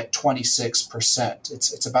nevertheless at 26%.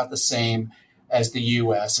 It's about the same as the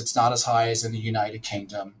US. It's not as high as in the United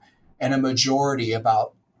Kingdom. And a majority,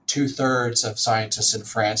 about 2/3 of scientists in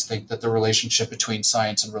France, think that the relationship between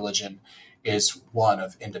science and religion is one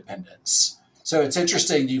of independence. So it's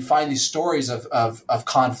interesting. You find these stories of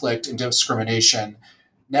conflict and discrimination.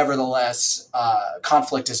 Nevertheless,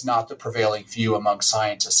 conflict is not the prevailing view among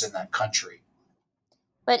scientists in that country.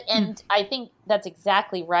 And I think that's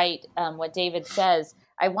exactly right, what David says.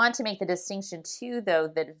 I want to make the distinction, too, though,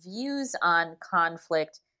 that views on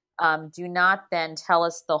conflict do not then tell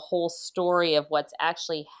us the whole story of what's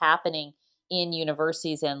actually happening in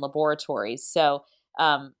universities and laboratories. So,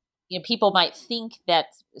 people might think that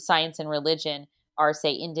science and religion are,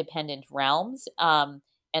 say, independent realms.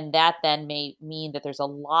 And that then may mean that there's a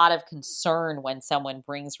lot of concern when someone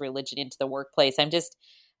brings religion into the workplace. I'm just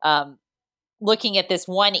looking at this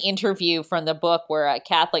one interview from the book where a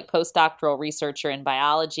Catholic postdoctoral researcher in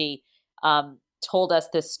biology told us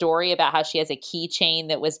this story about how she has a keychain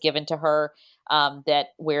that was given to her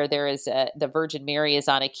where there is the Virgin Mary is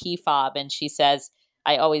on a key fob. And she says,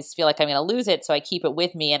 I always feel like I'm going to lose it, so I keep it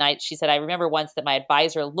with me. And she said, I remember once that my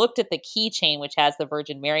advisor looked at the keychain, which has the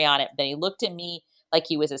Virgin Mary on it. Then he looked at me like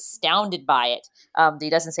he was astounded by it. He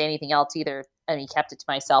doesn't say anything else either. And he kept it to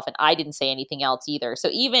myself, and I didn't say anything else either. So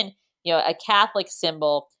even, a Catholic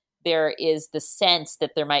symbol there is the sense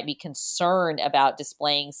that there might be concern about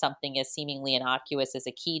displaying something as seemingly innocuous as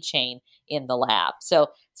a keychain in the lab. So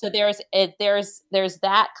there's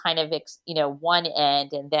that kind of one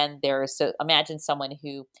end, and then so imagine someone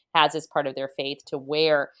who has as part of their faith to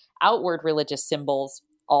wear outward religious symbols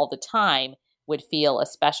all the time would feel a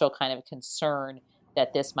special kind of concern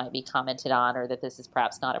that this might be commented on, or that this is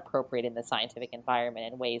perhaps not appropriate in the scientific environment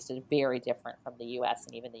in ways that are very different from the US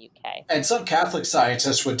and even the UK. And some Catholic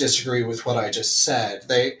scientists would disagree with what I just said.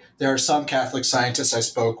 There are some Catholic scientists I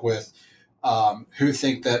spoke with who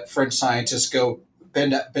think that French scientists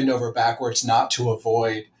bend over backwards not to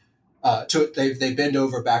avoid, they bend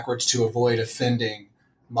over backwards to avoid offending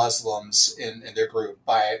Muslims in their group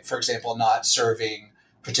by, for example, not serving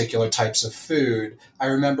particular types of food. I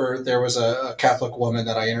remember there was a Catholic woman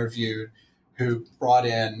that I interviewed who brought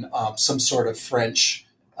in some sort of French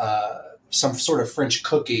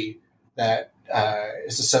cookie that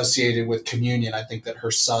is associated with communion. I think that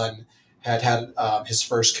her son had his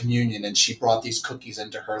first communion, and she brought these cookies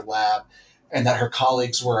into her lab, and that her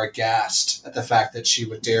colleagues were aghast at the fact that she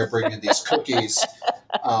would dare bring in these cookies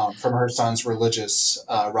from her son's religious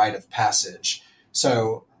rite of passage.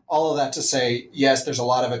 So all of that to say, yes, there's a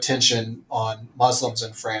lot of attention on Muslims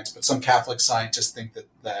in France, but some Catholic scientists think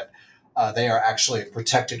that they are actually a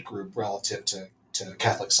protected group relative to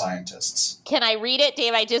Catholic scientists. Can I read it,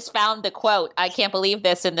 Dave? I just found the quote. I can't believe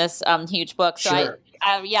this in this huge book. So sure.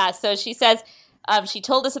 So she says, she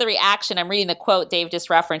told us of the reaction. I'm reading the quote Dave just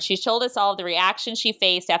referenced. She told us all of the reaction she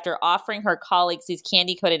faced after offering her colleagues these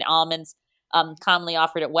candy-coated almonds, commonly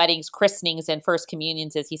offered at weddings, christenings, and first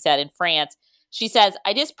communions, as he said, in France. She says,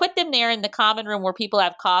 I just put them there in the common room where people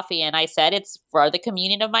have coffee, and I said, it's for the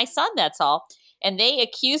communion of my son, that's all. And they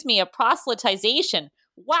accused me of proselytization.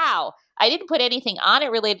 Wow. I didn't put anything on it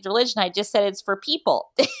related to religion. I just said it's for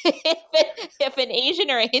people. If an Asian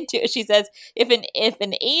or a Hindu, she says, if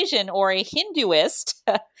an Asian or a Hinduist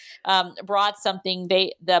brought something,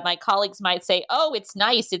 my colleagues might say, oh, it's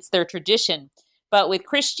nice, it's their tradition. But with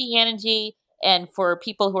Christianity and for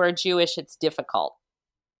people who are Jewish, it's difficult.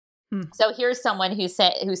 So here's someone who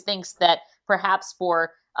thinks that perhaps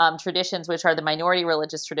for traditions which are the minority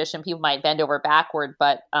religious tradition, people might bend over backward,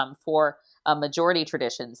 but for majority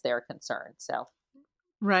traditions, they're concerned. So,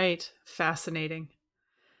 right, fascinating.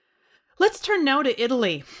 Let's turn now to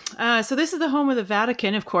Italy. So this is the home of the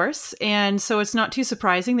Vatican, of course, and so it's not too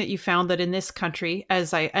surprising that you found that in this country,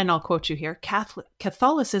 and I'll quote you here,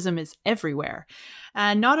 Catholicism is everywhere,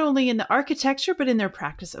 not only in the architecture but in their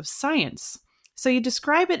practice of science. So you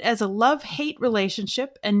describe it as a love-hate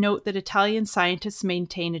relationship and note that Italian scientists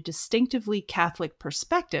maintain a distinctively Catholic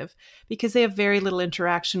perspective because they have very little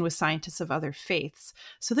interaction with scientists of other faiths.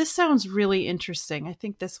 So this sounds really interesting. I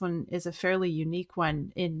think this one is a fairly unique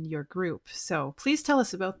one in your group. So please tell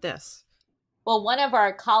us about this. Well, one of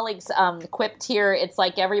our colleagues quipped here, it's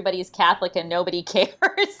like everybody's Catholic and nobody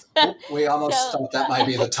cares. We almost thought that might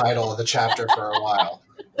be the title of the chapter for a while.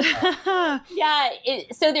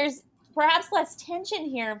 So there's perhaps less tension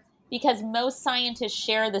here because most scientists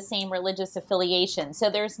share the same religious affiliation. So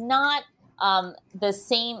there's not the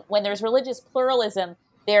same, when there's religious pluralism,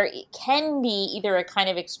 there can be either a kind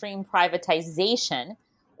of extreme privatization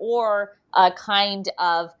or a kind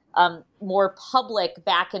of more public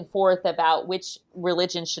back and forth about which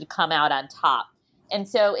religion should come out on top. And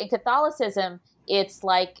so in Catholicism, it's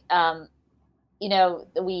like,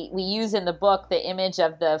 we use in the book the image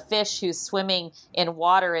of the fish who's swimming in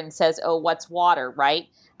water and says, oh, what's water, right?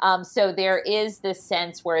 So there is this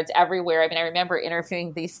sense where it's everywhere. I mean, I remember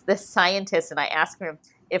interviewing this scientist, and I asked him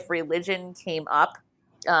if religion came up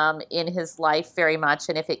in his life very much,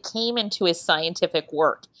 and if it came into his scientific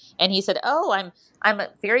work. And he said, oh, I'm a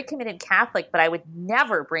very committed Catholic, but I would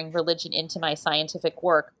never bring religion into my scientific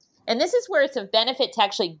work. And this is where it's of benefit to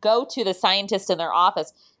actually go to the scientist in their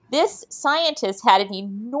office. This scientist had an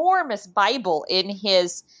enormous Bible in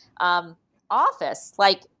his office. It's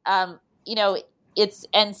like,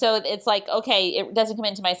 okay, it doesn't come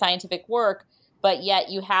into my scientific work, but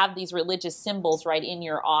yet you have these religious symbols right in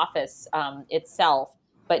your office itself.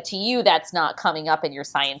 But to you, that's not coming up in your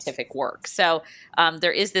scientific work. So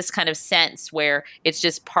there is this kind of sense where it's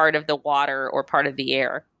just part of the water or part of the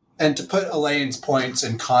air. And to put Elaine's points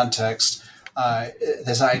in context,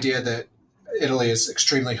 this idea that Italy is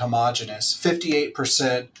extremely homogenous.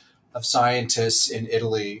 58% of scientists in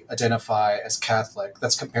Italy identify as Catholic.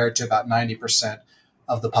 That's compared to about 90%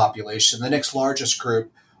 of the population. The next largest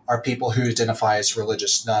group are people who identify as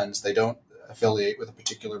religious nuns. They don't affiliate with a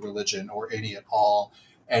particular religion or any at all,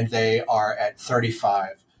 and they are at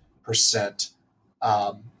 35%.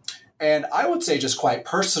 And I would say just quite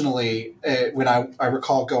personally, when I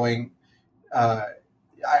recall going, I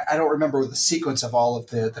don't remember the sequence of all of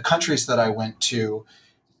the countries that I went to,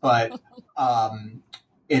 but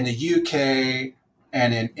in the UK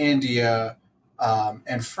and in India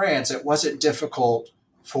and France, it wasn't difficult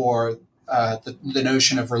for the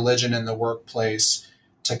notion of religion in the workplace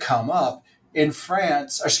to come up. In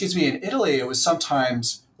France, in Italy, it was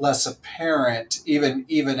sometimes less apparent,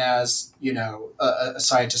 even as a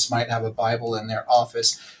scientist might have a Bible in their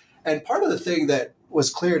office. And part of the thing that was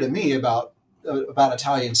clear to me about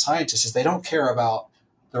Italian scientists is they don't care about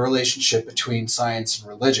the relationship between science and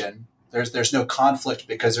religion. There's no conflict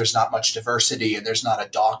because there's not much diversity and there's not a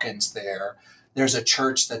Dawkins there. There's a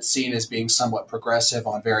church that's seen as being somewhat progressive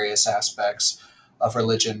on various aspects of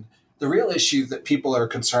religion. The real issue that people are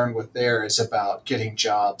concerned with there is about getting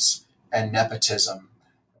jobs and nepotism.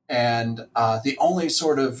 And the only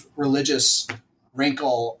sort of religious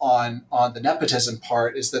wrinkle on the nepotism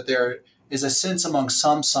part is that there is a sense among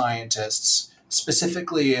some scientists,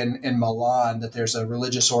 specifically in Milan, that there's a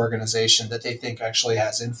religious organization that they think actually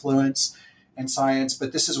has influence in science.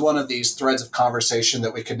 But this is one of these threads of conversation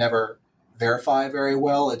that we could never verify very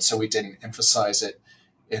well, and so we didn't emphasize it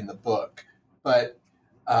in the book. But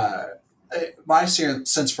my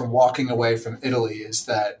sense from walking away from Italy is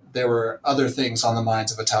that there were other things on the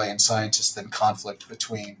minds of Italian scientists than conflict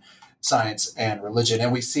between science and religion.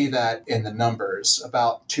 And we see that in the numbers.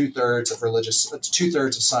 About two-thirds of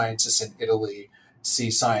scientists in Italy see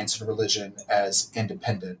science and religion as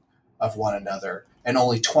independent of one another, and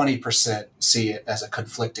only 20% see it as a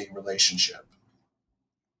conflicting relationship.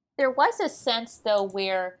 There was a sense, though,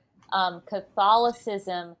 where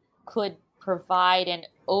Catholicism could provide an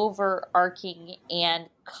overarching and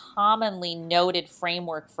commonly noted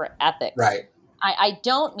framework for ethics. Right. I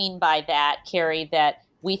don't mean by that, Carrie, that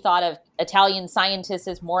we thought of Italian scientists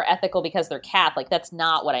as more ethical because they're Catholic. That's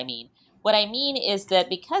not what I mean. What I mean is that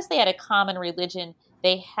because they had a common religion,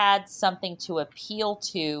 they had something to appeal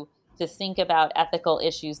to think about ethical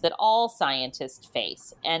issues that all scientists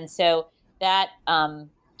face. And so that,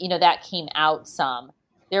 that came out some.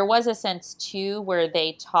 There was a sense, too, where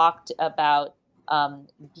they talked about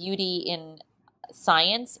beauty in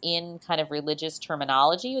science in kind of religious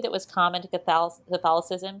terminology that was common to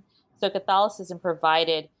Catholicism. So Catholicism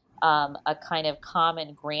provided a kind of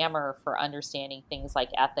common grammar for understanding things like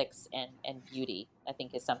ethics and beauty, I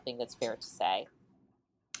think is something that's fair to say.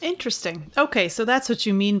 Interesting. Okay, so that's what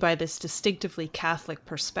you mean by this distinctively Catholic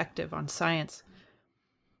perspective on science.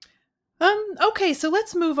 Okay, so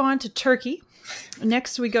let's move on to Turkey.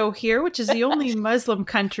 Next we go here, which is the only Muslim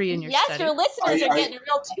country in your study. Yes, your listeners are getting a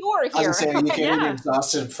real tour here. I was saying, you getting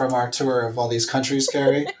exhausted from our tour of all these countries,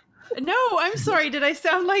 Carrie? No, I'm sorry. Did I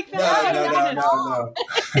sound like that? No.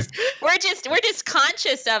 We're just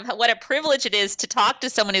conscious of what a privilege it is to talk to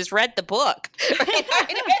someone who's read the book.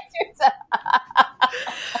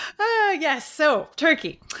 Yes, so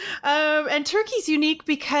Turkey. And Turkey's unique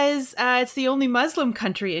because it's the only Muslim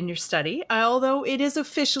country in your study, although it is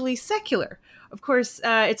officially secular. Of course,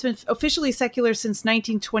 it's been officially secular since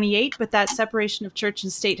 1928, but that separation of church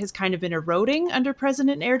and state has kind of been eroding under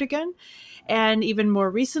President Erdogan. And even more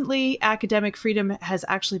recently, academic freedom has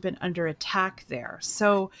actually been under attack there.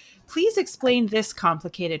 So please explain this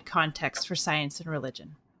complicated context for science and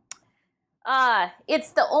religion.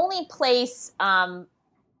 It's the only place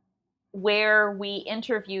where we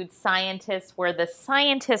interviewed scientists where the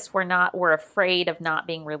scientists were afraid of not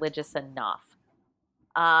being religious enough.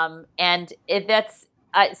 And that's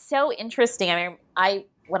so interesting. I mean,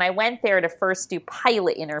 when I went there to first do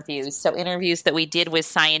pilot interviews, so interviews that we did with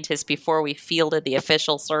scientists before we fielded the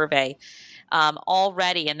official survey,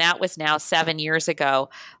 already, and that was now 7 years ago,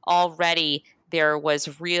 already there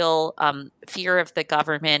was real fear of the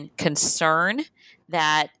government, concern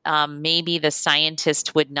that maybe the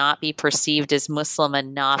scientist would not be perceived as Muslim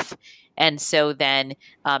enough, and so then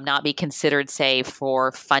not be considered, say,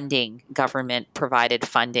 for funding, government-provided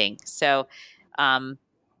funding. So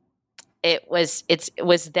it was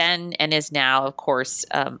then and is now, of course,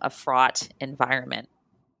 a fraught environment.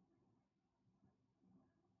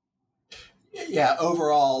 Yeah,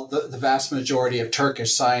 overall, the vast majority of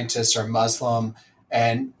Turkish scientists are Muslim,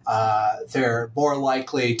 and they're more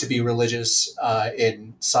likely to be religious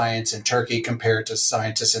in science in Turkey compared to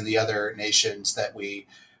scientists in the other nations that we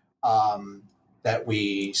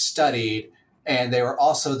studied. And they were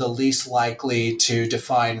also the least likely to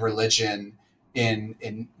define religion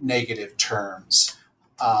in negative terms.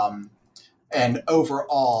 And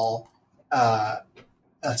overall,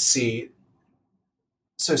 let's see.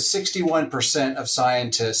 So 61% of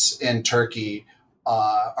scientists in Turkey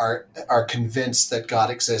are convinced that God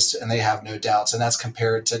exists and they have no doubts, and that's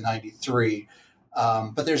compared to 93.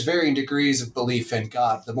 But there's varying degrees of belief in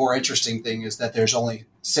God. The more interesting thing is that there's only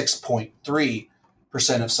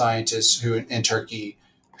 6.3% of scientists in Turkey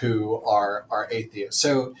who are atheists.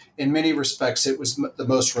 So in many respects, it was the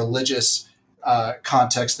most religious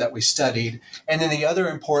context that we studied. And then the other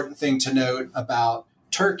important thing to note about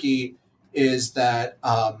Turkey is that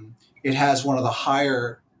it has one of the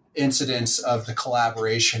higher incidence of the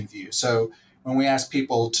collaboration view. So when we ask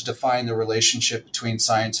people to define the relationship between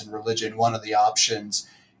science and religion, one of the options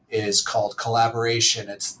is called collaboration.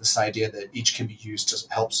 It's this idea that each can be used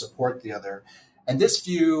to help support the other. And this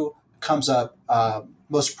view comes up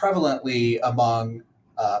most prevalently among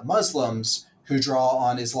Muslims who draw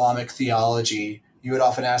on Islamic theology. You would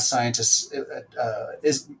often ask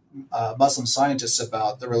Muslim scientists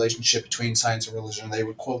about the relationship between science and religion. They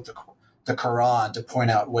would quote the Quran to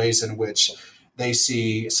point out ways in which they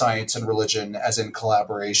see science and religion as in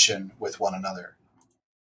collaboration with one another.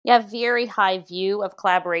 Yeah, very high view of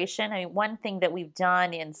collaboration. I mean, one thing that we've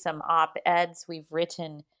done in some op-eds we've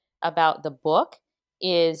written about the book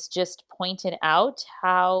is just pointed out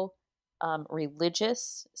how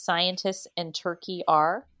religious scientists in Turkey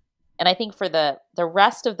are. And I think for the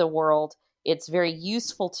rest of the world, it's very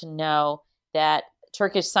useful to know that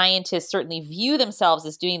Turkish scientists certainly view themselves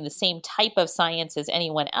as doing the same type of science as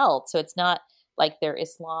anyone else. So it's not like their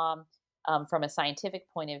Islam, from a scientific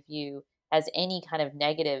point of view, has any kind of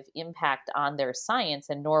negative impact on their science,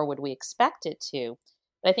 and nor would we expect it to.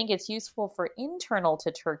 But I think it's useful for internal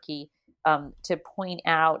to Turkey to point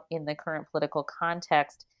out in the current political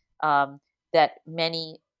context that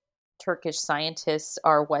many Turkish scientists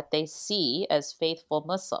are what they see as faithful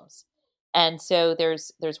Muslims. And so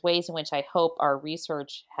there's ways in which I hope our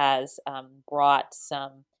research has brought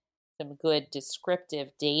some good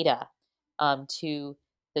descriptive data to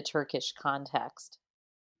the Turkish context.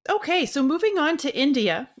 Okay, so moving on to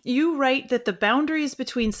India, you write that the boundaries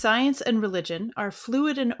between science and religion are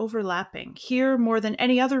fluid and overlapping, here more than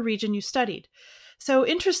any other region you studied. So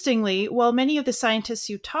interestingly, while many of the scientists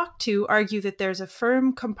you talk to argue that there's a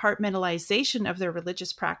firm compartmentalization of their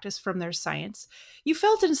religious practice from their science, you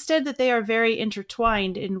felt instead that they are very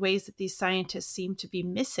intertwined in ways that these scientists seem to be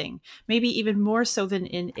missing, maybe even more so than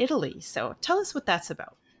in Italy. So tell us what that's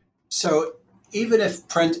about. So even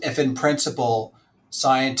if in principle,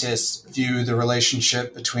 scientists view the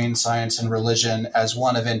relationship between science and religion as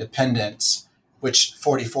one of independence, which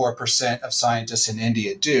 44% of scientists in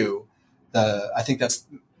India do, I think that's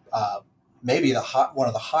maybe one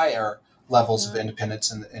of the higher levels of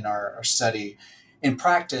independence in our study. In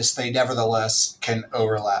practice, they nevertheless can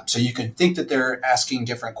overlap. So you can think that they're asking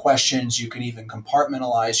different questions. You can even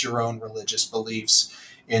compartmentalize your own religious beliefs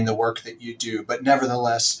in the work that you do. But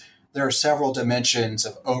nevertheless, there are several dimensions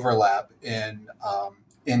of overlap in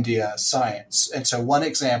India science. And so one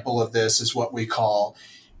example of this is what we call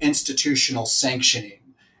institutional sanctioning.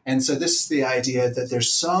 And so this is the idea that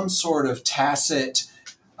there's some sort of tacit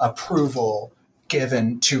approval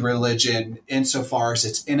given to religion insofar as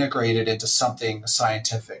it's integrated into something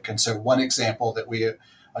scientific. And so one example that we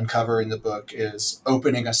uncover in the book is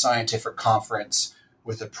opening a scientific conference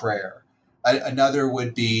with a prayer. Another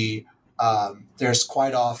would be there's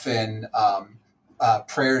quite often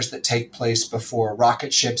prayers that take place before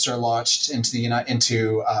rocket ships are launched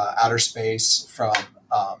into outer space from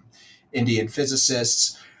Indian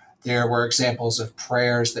physicists. There were examples of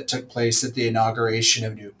prayers that took place at the inauguration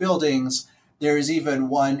of new buildings. There is even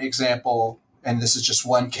one example, and this is just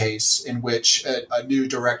one case, in which a new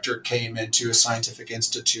director came into a scientific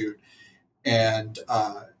institute and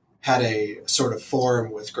had a sort of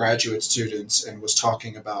forum with graduate students and was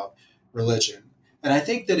talking about religion. And I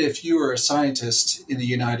think that if you were a scientist in the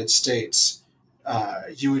United States,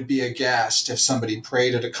 you would be aghast if somebody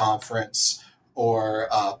prayed at a conference or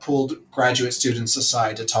pulled graduate students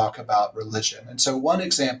aside to talk about religion. And so one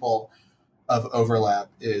example of overlap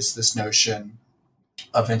is this notion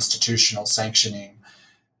of institutional sanctioning.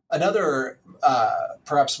 Another,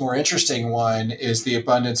 perhaps more interesting one is the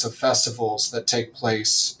abundance of festivals that take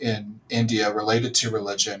place in India related to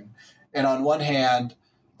religion. And on one hand,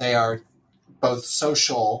 they are both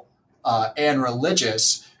social and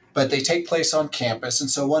religious, but they take place on campus. And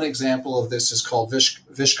so one example of this is called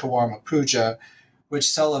Vishwakarma Puja, which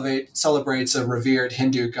celebrates a revered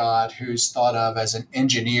Hindu god who's thought of as an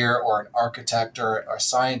engineer or an architect or a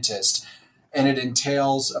scientist. And it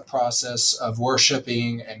entails a process of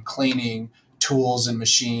worshiping and cleaning tools and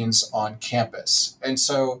machines on campus. And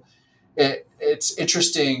so it's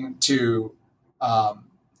interesting to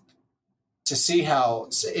see how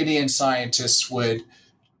Indian scientists would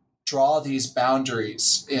draw these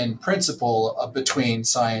boundaries in principle between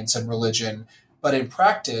science and religion, but in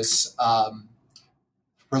practice,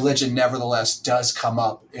 religion nevertheless does come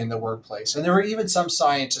up in the workplace. And there were even some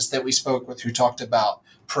scientists that we spoke with who talked about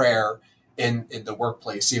prayer in the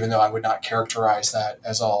workplace, even though I would not characterize that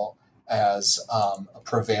as a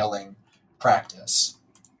prevailing practice.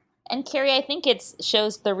 And Carrie, I think it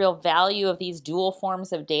shows the real value of these dual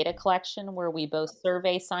forms of data collection where we both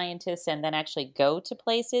survey scientists and then actually go to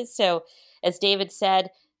places. So as David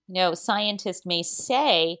said, scientists may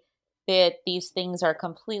say that these things are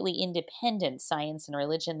completely independent, science and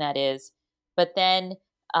religion, that is, but then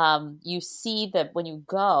you see that when you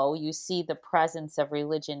go, you see the presence of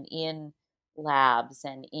religion in labs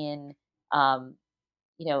and in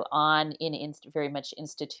very much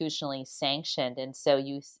institutionally sanctioned. And so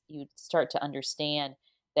you start to understand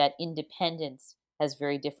that independence has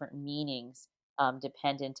very different meanings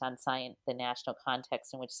dependent on science, the national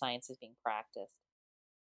context in which science is being practiced.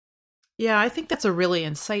 Yeah, I think that's a really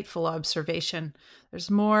insightful observation.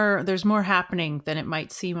 There's more happening than it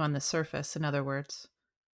might seem on the surface, in other words.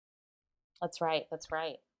 That's right.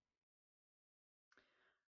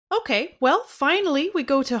 Okay, well, finally, we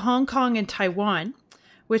go to Hong Kong and Taiwan,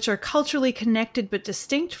 which are culturally connected but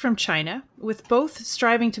distinct from China, with both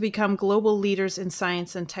striving to become global leaders in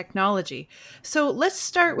science and technology. So let's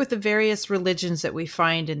start with the various religions that we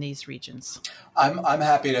find in these regions. I'm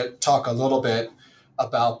happy to talk a little bit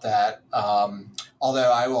about that,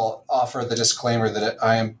 although I will offer the disclaimer that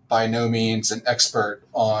I am by no means an expert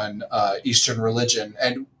on Eastern religion.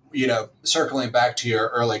 And, circling back to your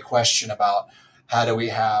early question about how do we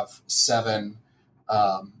have 7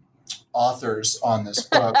 authors on this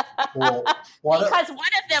book? Well, because one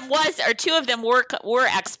of them was, or 2 of them were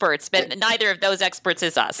experts, but neither of those experts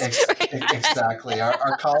is us. Exactly.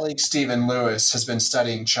 Our colleague Stephen Lewis has been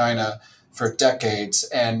studying China for decades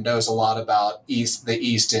and knows a lot about the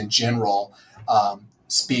East in general.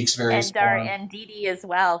 Speaks various and Didi as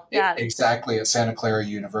well. Yeah, exactly, at Santa Clara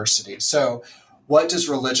University. So, what does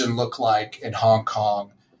religion look like in Hong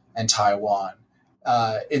Kong and Taiwan?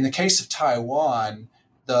 In the case of Taiwan,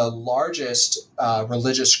 the largest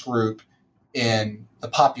religious group in the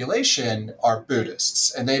population are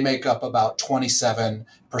Buddhists, and they make up about 27%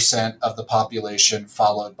 of the population,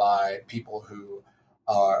 followed by people who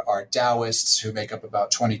are Taoists, who make up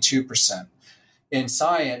about 22%. In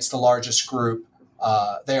science, the largest group,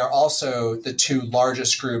 they are also the 2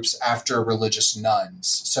 largest groups after religious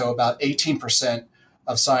nuns. So about 18%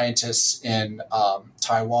 of scientists in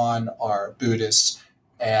Taiwan are Buddhists,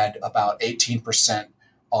 and about 18%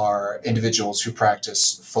 are individuals who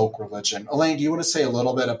practice folk religion. Elaine, do you want to say a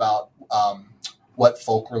little bit about what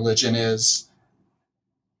folk religion is?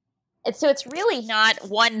 So it's really not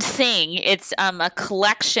one thing. It's a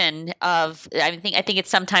collection of, I think it's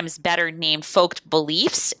sometimes better named folk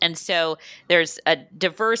beliefs. And so there's a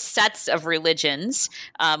diverse sets of religions,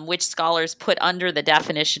 which scholars put under the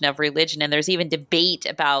definition of religion. And there's even debate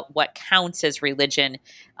about what counts as religion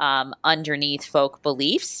underneath folk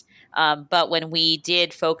beliefs. But when we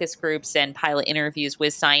did focus groups and pilot interviews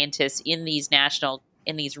with scientists in these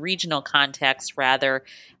regional contexts,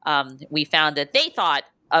 we found that they thought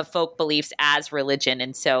of folk beliefs as religion,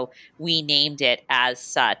 and so we named it as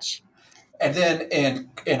such. And then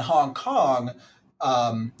in Hong Kong,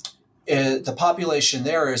 the population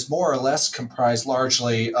there is more or less comprised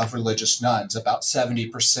largely of religious nuns. About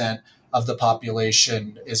 70% of the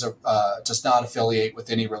population does not affiliate with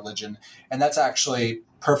any religion, and that's actually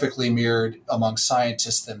perfectly mirrored among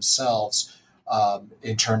scientists themselves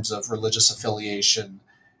in terms of religious affiliation.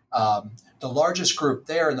 The largest group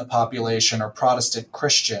there in the population are Protestant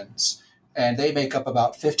Christians, and they make up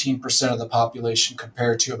about 15% of the population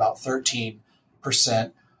compared to about 13%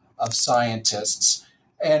 of scientists.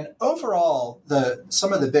 And overall,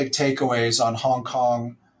 some of the big takeaways on Hong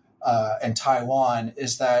Kong and Taiwan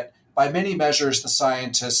is that by many measures, the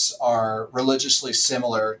scientists are religiously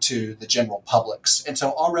similar to the general publics. And so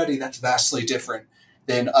already that's vastly different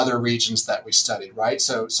than other regions that we studied, right?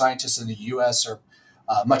 So scientists in the U.S. are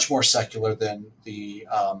much more secular than the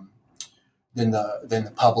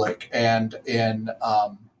public, and in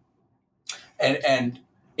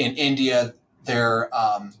India, they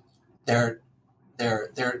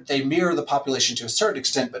mirror the population to a certain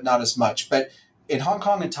extent, but not as much. But in Hong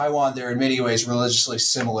Kong and Taiwan, they're in many ways religiously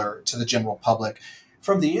similar to the general public.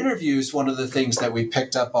 From the interviews, one of the things that we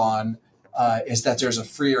picked up on is that there's a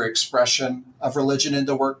freer expression of religion in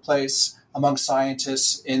the workplace among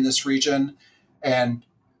scientists in this region. And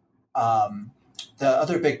the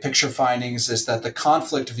other big picture findings is that the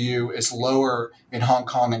conflict view is lower in Hong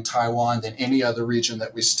Kong and Taiwan than any other region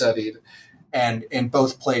that we studied. And in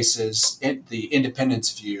both places, the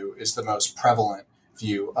independence view is the most prevalent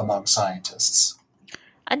view among scientists.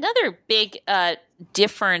 Another big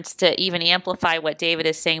difference, to even amplify what David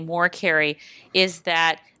is saying more, Carrie, is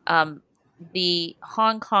that the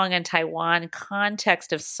Hong Kong and Taiwan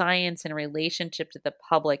context of science in relationship to the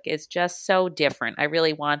public is just so different. I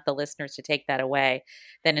really want the listeners to take that away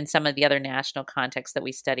than in some of the other national contexts that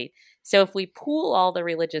we studied. So if we pool all the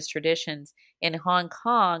religious traditions in Hong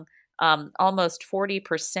Kong, almost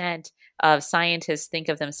 40% of scientists think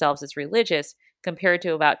of themselves as religious, compared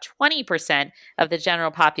to about 20% of the general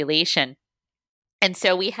population. And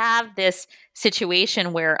so we have this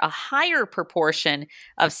situation where a higher proportion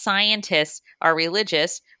of scientists are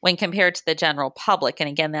religious when compared to the general public. And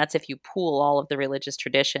again, that's if you pool all of the religious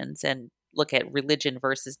traditions and look at religion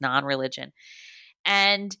versus non-religion.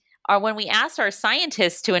 And when we asked our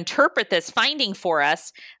scientists to interpret this finding for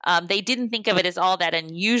us, they didn't think of it as all that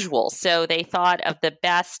unusual. So they thought of the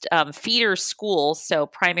best feeder schools, so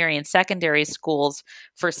primary and secondary schools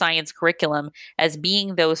for science curriculum, as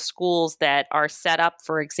being those schools that are set up,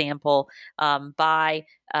 for example, by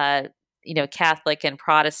Catholic and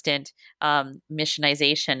Protestant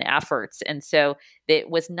missionization efforts. And so it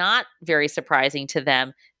was not very surprising to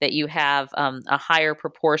them that you have a higher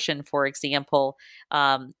proportion, for example,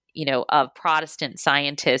 of Protestant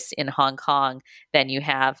scientists in Hong Kong than you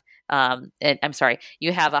have.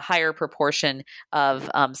 You have a higher proportion of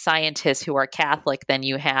scientists who are Catholic than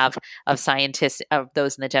you have of scientists, of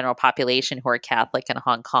those in the general population who are Catholic in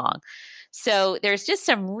Hong Kong. So there's just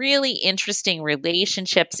some really interesting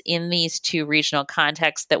relationships in these two regional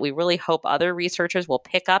contexts that we really hope other researchers will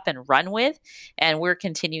pick up and run with. And we're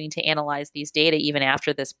continuing to analyze these data even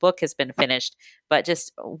after this book has been finished, but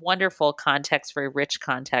just wonderful context, very rich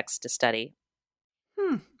context to study.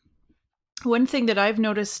 One thing that I've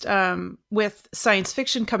noticed with science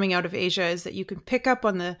fiction coming out of Asia is that you can pick up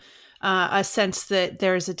on a sense that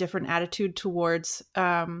there's a different attitude towards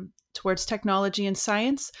technology and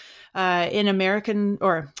science. In American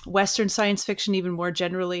or Western science fiction, even more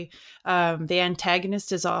generally, the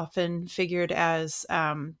antagonist is often figured as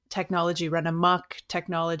technology run amok,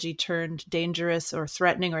 technology turned dangerous or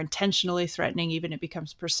threatening or intentionally threatening. Even it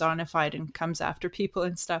becomes personified and comes after people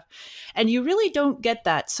and stuff. And you really don't get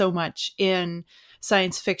that so much in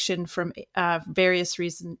science fiction from various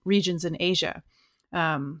regions in Asia.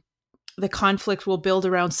 The conflict will build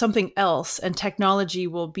around something else, and technology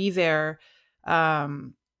will be there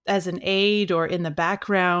as an aid or in the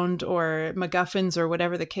background or MacGuffins or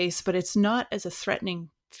whatever the case, but it's not as a threatening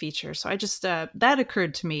feature. So I just, that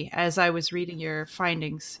occurred to me as I was reading your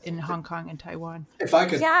findings in Hong Kong and Taiwan. If I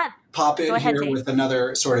could pop in here with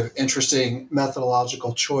another sort of interesting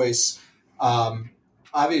methodological choice.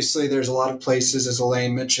 Obviously, there's a lot of places, as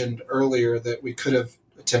Elaine mentioned earlier, that we could have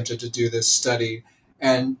attempted to do this study.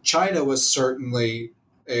 And China was certainly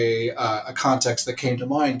a context that came to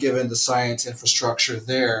mind, given the science infrastructure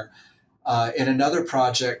there. In another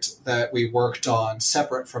project that we worked on,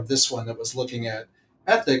 separate from this one that was looking at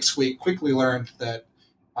ethics, we quickly learned that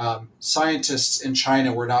scientists in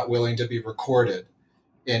China were not willing to be recorded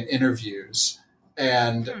in interviews.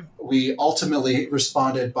 And we ultimately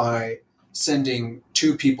responded by sending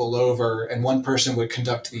two people over, and one person would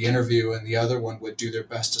conduct the interview and the other one would do their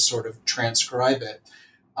best to sort of transcribe it.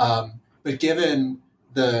 But given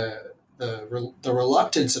the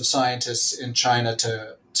reluctance of scientists in China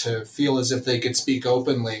to feel as if they could speak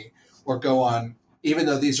openly or go on, even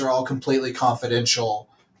though these are all completely confidential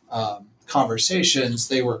conversations,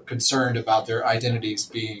 they were concerned about their identities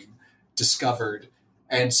being discovered.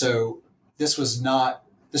 And so this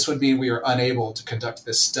would mean we are unable to conduct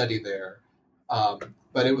this study there.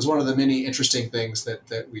 But it was one of the many interesting things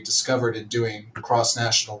that we discovered in doing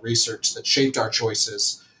cross-national research that shaped our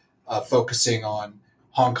choices, focusing on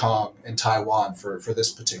Hong Kong and Taiwan for this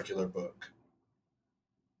particular book.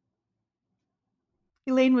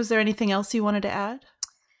 Elaine, was there anything else you wanted to add?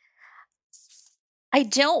 I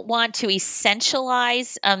don't want to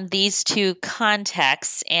essentialize these two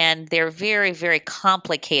contexts, and they're very, very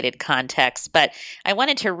complicated contexts, but I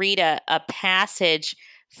wanted to read a passage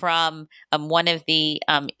from one of the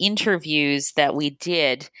interviews that we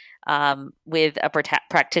did with a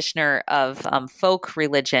practitioner of folk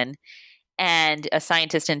religion and a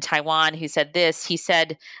scientist in Taiwan who said this. He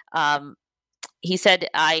says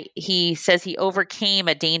he overcame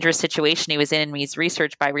a dangerous situation he was in his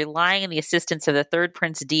research by relying on the assistance of the third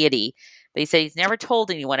prince deity, But he said he's never told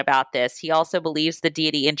anyone about this. He also believes the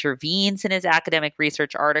deity intervenes in his academic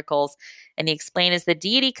research articles. And he explained as the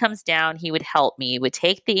deity comes down, he would help me. He would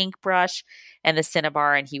take the ink brush and the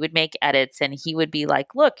cinnabar and he would make edits and he would be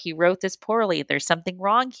like, look, you wrote this poorly. There's something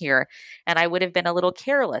wrong here. And I would have been a little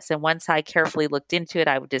careless. And once I carefully looked into it,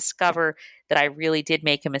 I would discover that I really did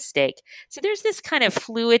make a mistake. So there's this kind of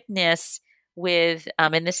fluidness with,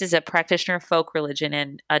 and this is a practitioner of folk religion,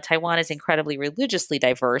 and Taiwan is incredibly religiously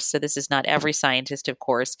diverse. So this is not every scientist, of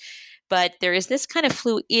course, but there is this kind of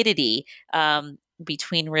fluidity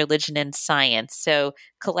between religion and science. So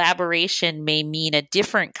collaboration may mean a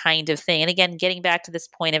different kind of thing. And again, getting back to this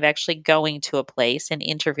point of actually going to a place and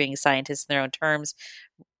interviewing scientists in their own terms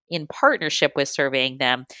in partnership with surveying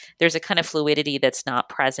them, there's a kind of fluidity that's not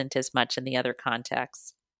present as much in the other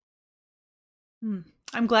contexts.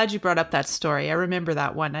 I'm glad you brought up that story. I remember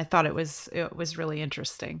that one. I thought it was really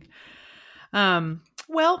interesting.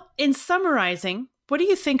 Well, in summarizing, what do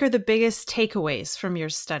you think are the biggest takeaways from your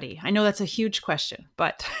study? I know that's a huge question,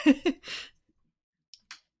 but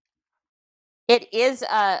it is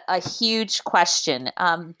a huge question.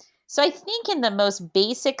 So I think in the most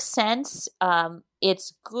basic sense,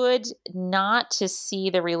 it's good not to see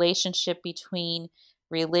the relationship between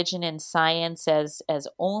religion and science as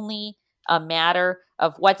only a matter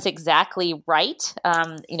of what's exactly right.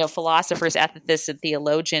 Philosophers, ethicists, and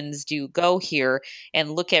theologians do go here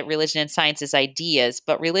and look at religion and science as ideas,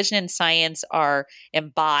 but religion and science are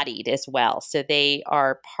embodied as well. So they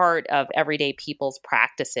are part of everyday people's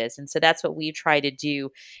practices. And so that's what we try to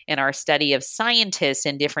do in our study of scientists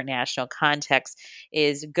in different national contexts,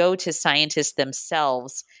 is go to scientists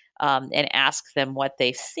themselves and ask them what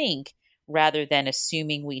they think, rather than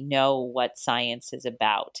assuming we know what science is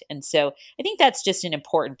about. And so I think that's just an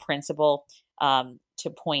important principle to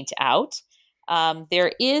point out.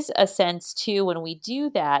 There is a sense, too, when we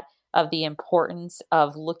do that, of the importance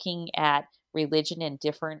of looking at religion in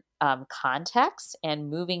different contexts and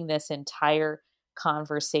moving this entire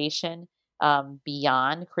conversation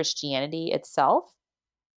beyond Christianity itself.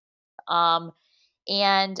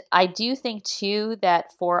 And I do think, too,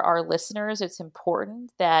 that for our listeners, it's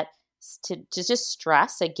important that to just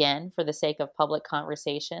stress again, for the sake of public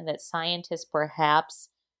conversation, that scientists perhaps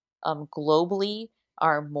globally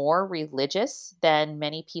are more religious than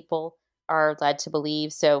many people are led to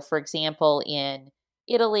believe. So, for example, in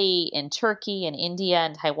Italy, in Turkey, in India,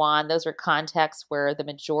 and Taiwan, those are contexts where the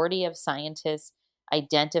majority of scientists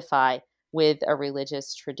identify with a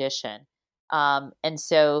religious tradition. And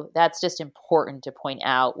so that's just important to point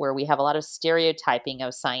out, where we have a lot of stereotyping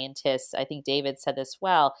of scientists. I think David said this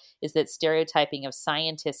well, is that stereotyping of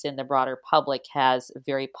scientists in the broader public has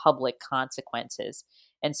very public consequences.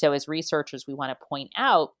 And so as researchers, we want to point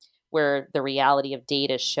out where the reality of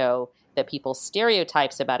data show that people's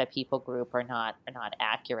stereotypes about a people group are not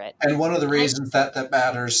accurate. And one of the reasons that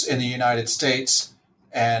matters in the United States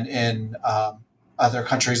and in other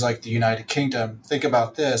countries like the United Kingdom, think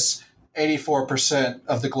about this: 84%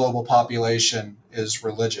 of the global population is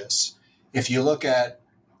religious. If you look at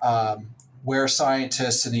where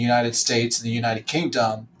scientists in the United States and the United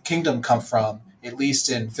Kingdom come from, at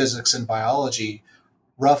least in physics and biology,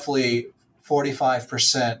 roughly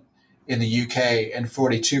 45% in the UK and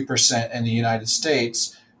 42% in the United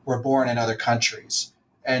States were born in other countries.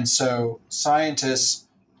 And so scientists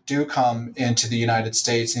do come into the United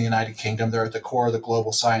States and the United Kingdom. They're at the core of the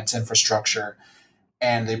global science infrastructure,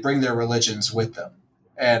 and they bring their religions with them.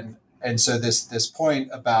 And so this point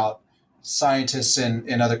about scientists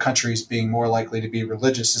in other countries being more likely to be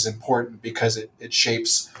religious is important, because it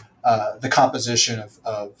shapes the composition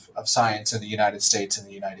of science in the United States and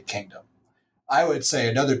the United Kingdom. I would say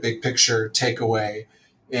another big picture takeaway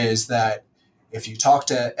is that if you talk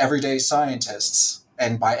to everyday scientists,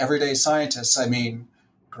 and by everyday scientists, I mean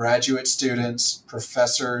graduate students,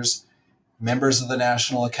 professors, members of the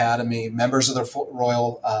National Academy, members of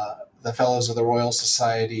the Fellows of the Royal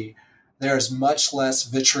Society, there's much less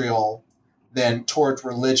vitriol toward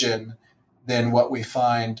religion than what we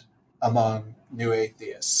find among new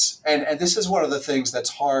atheists. And this is one of the things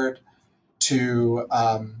that's hard to,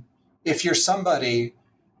 if you're somebody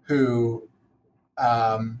who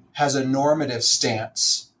has a normative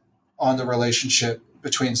stance on the relationship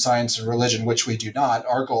between science and religion, which we do not.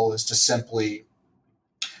 Our goal is to simply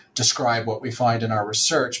describe what we find in our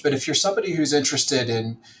research. But if you're somebody who's interested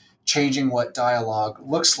in changing what dialogue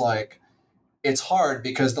looks like, it's hard,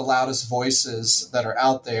 because the loudest voices that are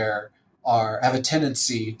out there have a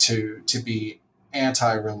tendency to be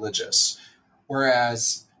anti-religious,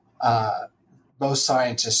 whereas most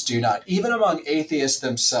scientists do not. Even among atheists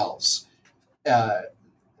themselves,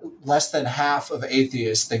 less than half of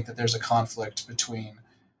atheists think that there's a conflict between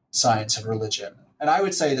science and religion. And I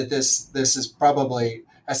would say that this is probably,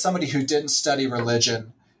 as somebody who didn't study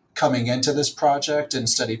religion coming into this project and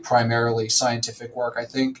study primarily scientific work, I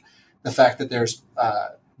think the fact that there's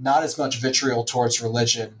not as much vitriol towards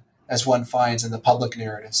religion as one finds in the public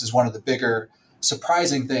narratives is one of the bigger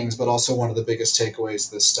surprising things, but also one of the biggest takeaways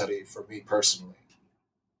of this study for me personally.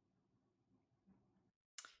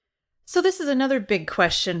 So this is another big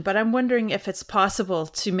question, but I'm wondering if it's possible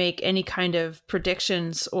to make any kind of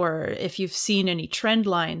predictions or if you've seen any trend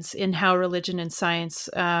lines in how religion and science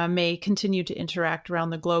may continue to interact around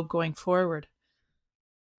the globe going forward.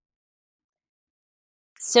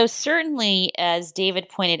 So certainly, as David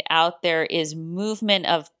pointed out, there is movement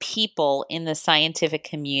of people in the scientific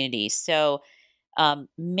community. So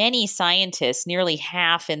many scientists, nearly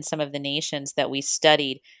half in some of the nations that we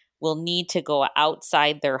studied, will need to go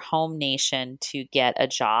outside their home nation to get a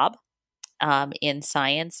job in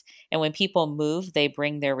science. And when people move, they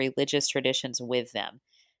bring their religious traditions with them.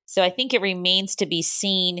 So I think it remains to be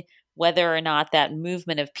seen whether or not that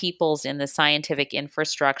movement of peoples in the scientific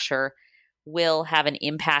infrastructure will have an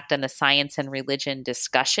impact on the science and religion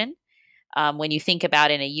discussion. When you think about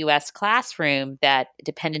in a U.S. classroom that,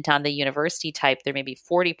 dependent on the university type, there may be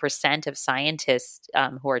 40% of scientists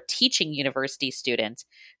who are teaching university students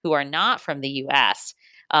who are not from the U.S.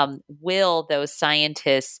 Will those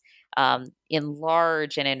scientists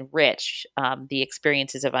enlarge and enrich the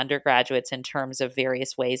experiences of undergraduates in terms of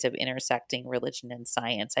various ways of intersecting religion and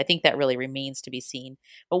science? I think that really remains to be seen.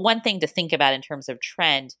 But one thing to think about in terms of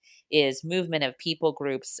trend is movement of people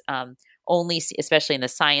groups only, especially in the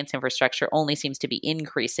science infrastructure, only seems to be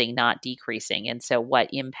increasing, not decreasing. And so what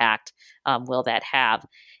impact will that have?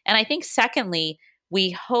 And I think secondly,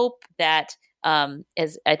 we hope that,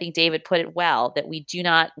 as I think David put it well, that we do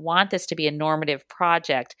not want this to be a normative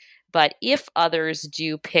project, but if others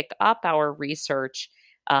do pick up our research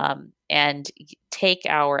and take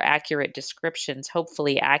our accurate descriptions,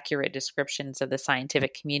 hopefully accurate descriptions of the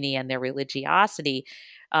scientific community and their religiosity,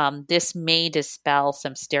 this may dispel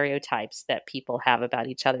some stereotypes that people have about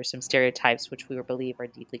each other, some stereotypes which we believe are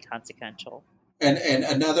deeply consequential. And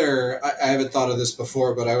another, I haven't thought of this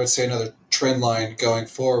before, but I would say another trend line going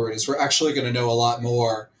forward is we're actually going to know a lot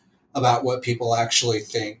more about what people actually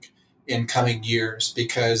think in coming years,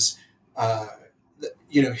 because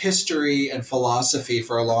history and philosophy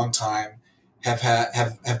for a long time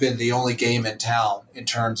have been the only game in town in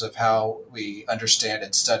terms of how we understand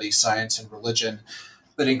and study science and religion.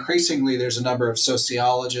 But increasingly, there's a number of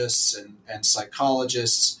sociologists and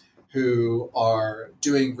psychologists who are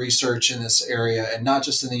doing research in this area, and not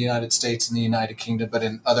just in the United States and the United Kingdom, but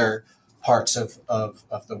in other parts of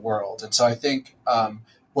the world. And so I think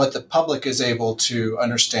what the public is able to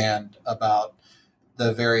understand about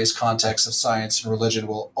the various contexts of science and religion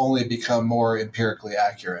will only become more empirically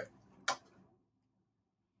accurate.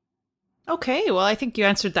 Okay, well, I think you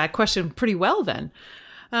answered that question pretty well then.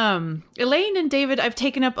 Elaine and David, I've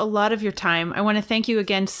taken up a lot of your time. I want to thank you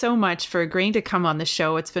again so much for agreeing to come on the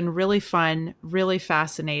show. It's been really fun, really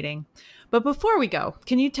fascinating. But before we go,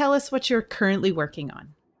 can you tell us what you're currently working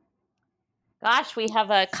on? Gosh, we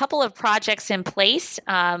have a couple of projects in place.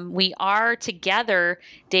 We are together,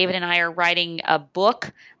 David and I are writing a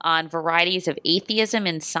book on varieties of atheism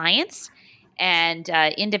in science. And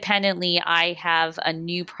independently, I have a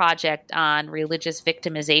new project on religious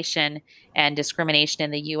victimization and discrimination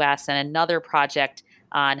in the U.S. and another project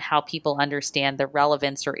on how people understand the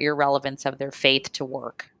relevance or irrelevance of their faith to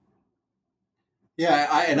work.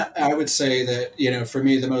 Yeah, I would say that, for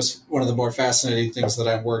me, one of the more fascinating things that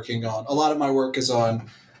I'm working on, a lot of my work is on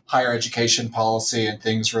higher education policy and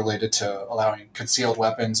things related to allowing concealed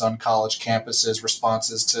weapons on college campuses,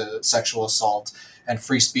 responses to sexual assault and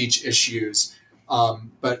free speech issues.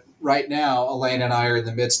 But right now, Elaine and I are in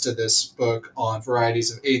the midst of this book on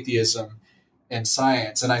varieties of atheism in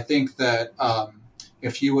science. And I think that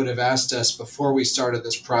if you would have asked us before we started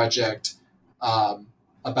this project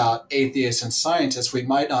about atheists and scientists, we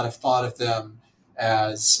might not have thought of them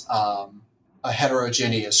as a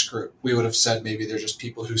heterogeneous group. We would have said maybe they're just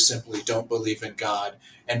people who simply don't believe in God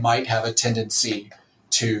and might have a tendency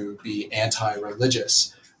to be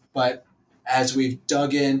anti-religious. But as we've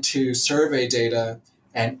dug into survey data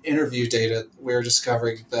and interview data, we're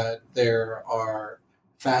discovering that there's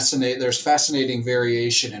fascinating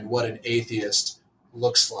variation in what an atheist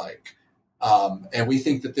looks like. And we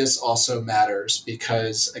think that this also matters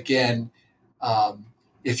because, again,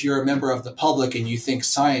 if you're a member of the public and you think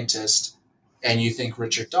scientist and you think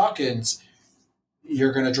Richard Dawkins,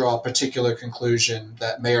 you're going to draw a particular conclusion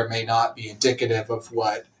that may or may not be indicative of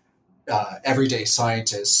what everyday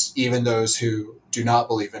scientists, even those who do not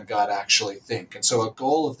believe in God, actually think. And so a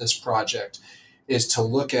goal of this project is to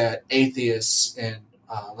look at atheists in,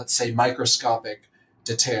 let's say, microscopic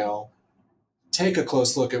detail, take a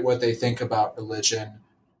close look at what they think about religion.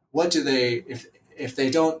 What do they, if they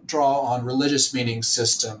don't draw on religious meaning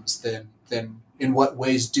systems, then in what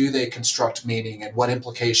ways do they construct meaning, and what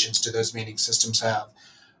implications do those meaning systems have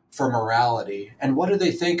for morality? And what do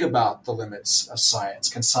they think about the limits of science?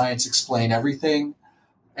 Can science explain everything?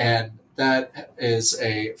 And that is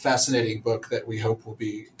a fascinating book that we hope will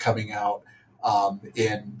be coming out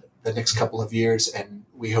in the next couple of years. And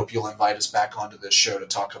we hope you'll invite us back onto this show to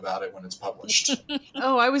talk about it when it's published.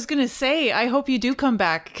 Oh, I was going to say, I hope you do come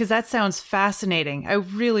back, because that sounds fascinating. I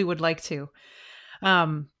really would like to.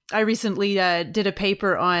 I recently did a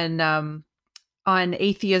paper on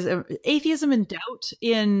atheism and doubt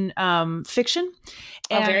in fiction.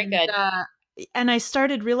 And, very good. And I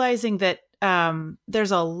started realizing that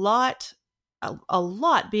there's a lot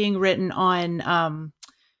being written on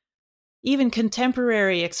even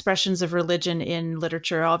contemporary expressions of religion in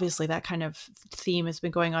literature. Obviously, that kind of theme has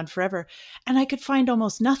been going on forever. And I could find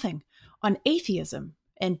almost nothing on atheism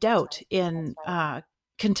and doubt in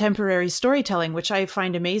contemporary storytelling, which I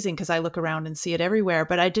find amazing because I look around and see it everywhere.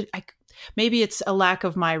 But maybe it's a lack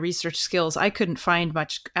of my research skills. I couldn't find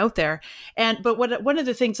much out there. But one of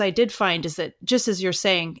the things I did find is that, just as you're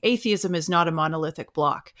saying, atheism is not a monolithic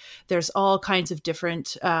block. There's all kinds of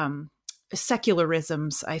different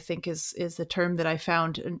secularisms, I think is the term that I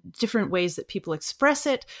found, different ways that people express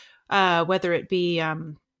it, whether it be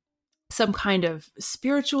some kind of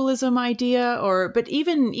spiritualism idea, but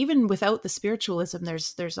even without the spiritualism,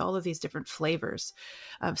 there's all of these different flavors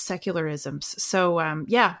of secularisms. So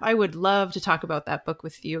I would love to talk about that book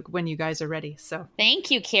with you when you guys are ready. So thank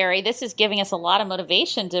you, Carrie. This is giving us a lot of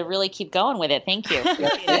motivation to really keep going with it. Thank you.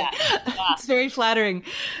 Yeah. It's very flattering.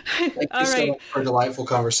 Thank you so much for a delightful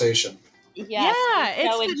conversation. Yes,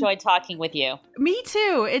 I enjoyed talking with you. Me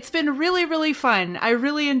too. It's been really, really fun. I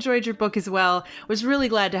really enjoyed your book as well. Was really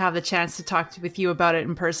glad to have the chance to talk with you about it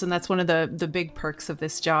in person. That's one of the big perks of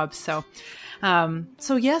this job. So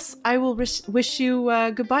yes, I will wish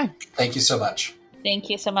you goodbye. Thank you so much. Thank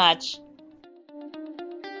you so much.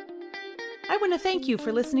 I want to thank you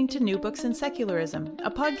for listening to New Books in Secularism, a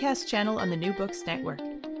podcast channel on the New Books Network.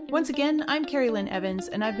 Once again, I'm Carrie Lynn Evans,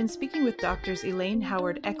 and I've been speaking with Drs. Elaine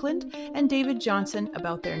Howard Eklund and David Johnson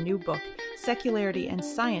about their new book, Secularity and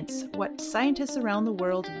Science: What Scientists Around the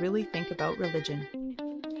World Really Think About Religion.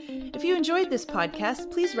 If you enjoyed this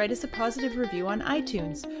podcast, please write us a positive review on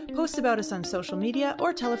iTunes, post about us on social media,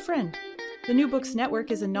 or tell a friend. The New Books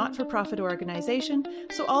Network is a not-for-profit organization,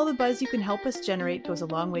 so all the buzz you can help us generate goes a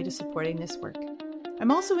long way to supporting this work.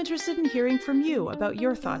 I'm also interested in hearing from you about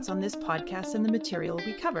your thoughts on this podcast and the material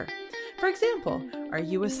we cover. For example, are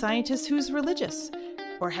you a scientist who's religious?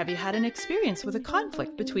 Or have you had an experience with a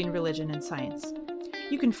conflict between religion and science?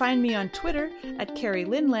 You can find me on Twitter at Carrie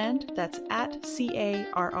Linland, that's at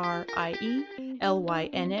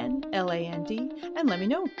CarrieLynnLand, and let me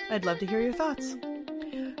know. I'd love to hear your thoughts.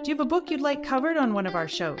 Do you have a book you'd like covered on one of our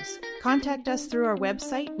shows? Contact us through our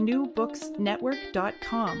website,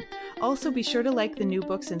 newbooksnetwork.com. Also, be sure to like the New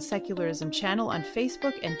Books in Secularism channel on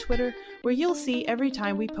Facebook and Twitter, where you'll see every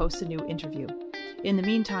time we post a new interview. In the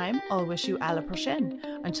meantime, I'll wish you à la prochaine,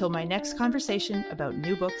 until my next conversation about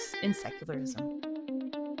new books in secularism.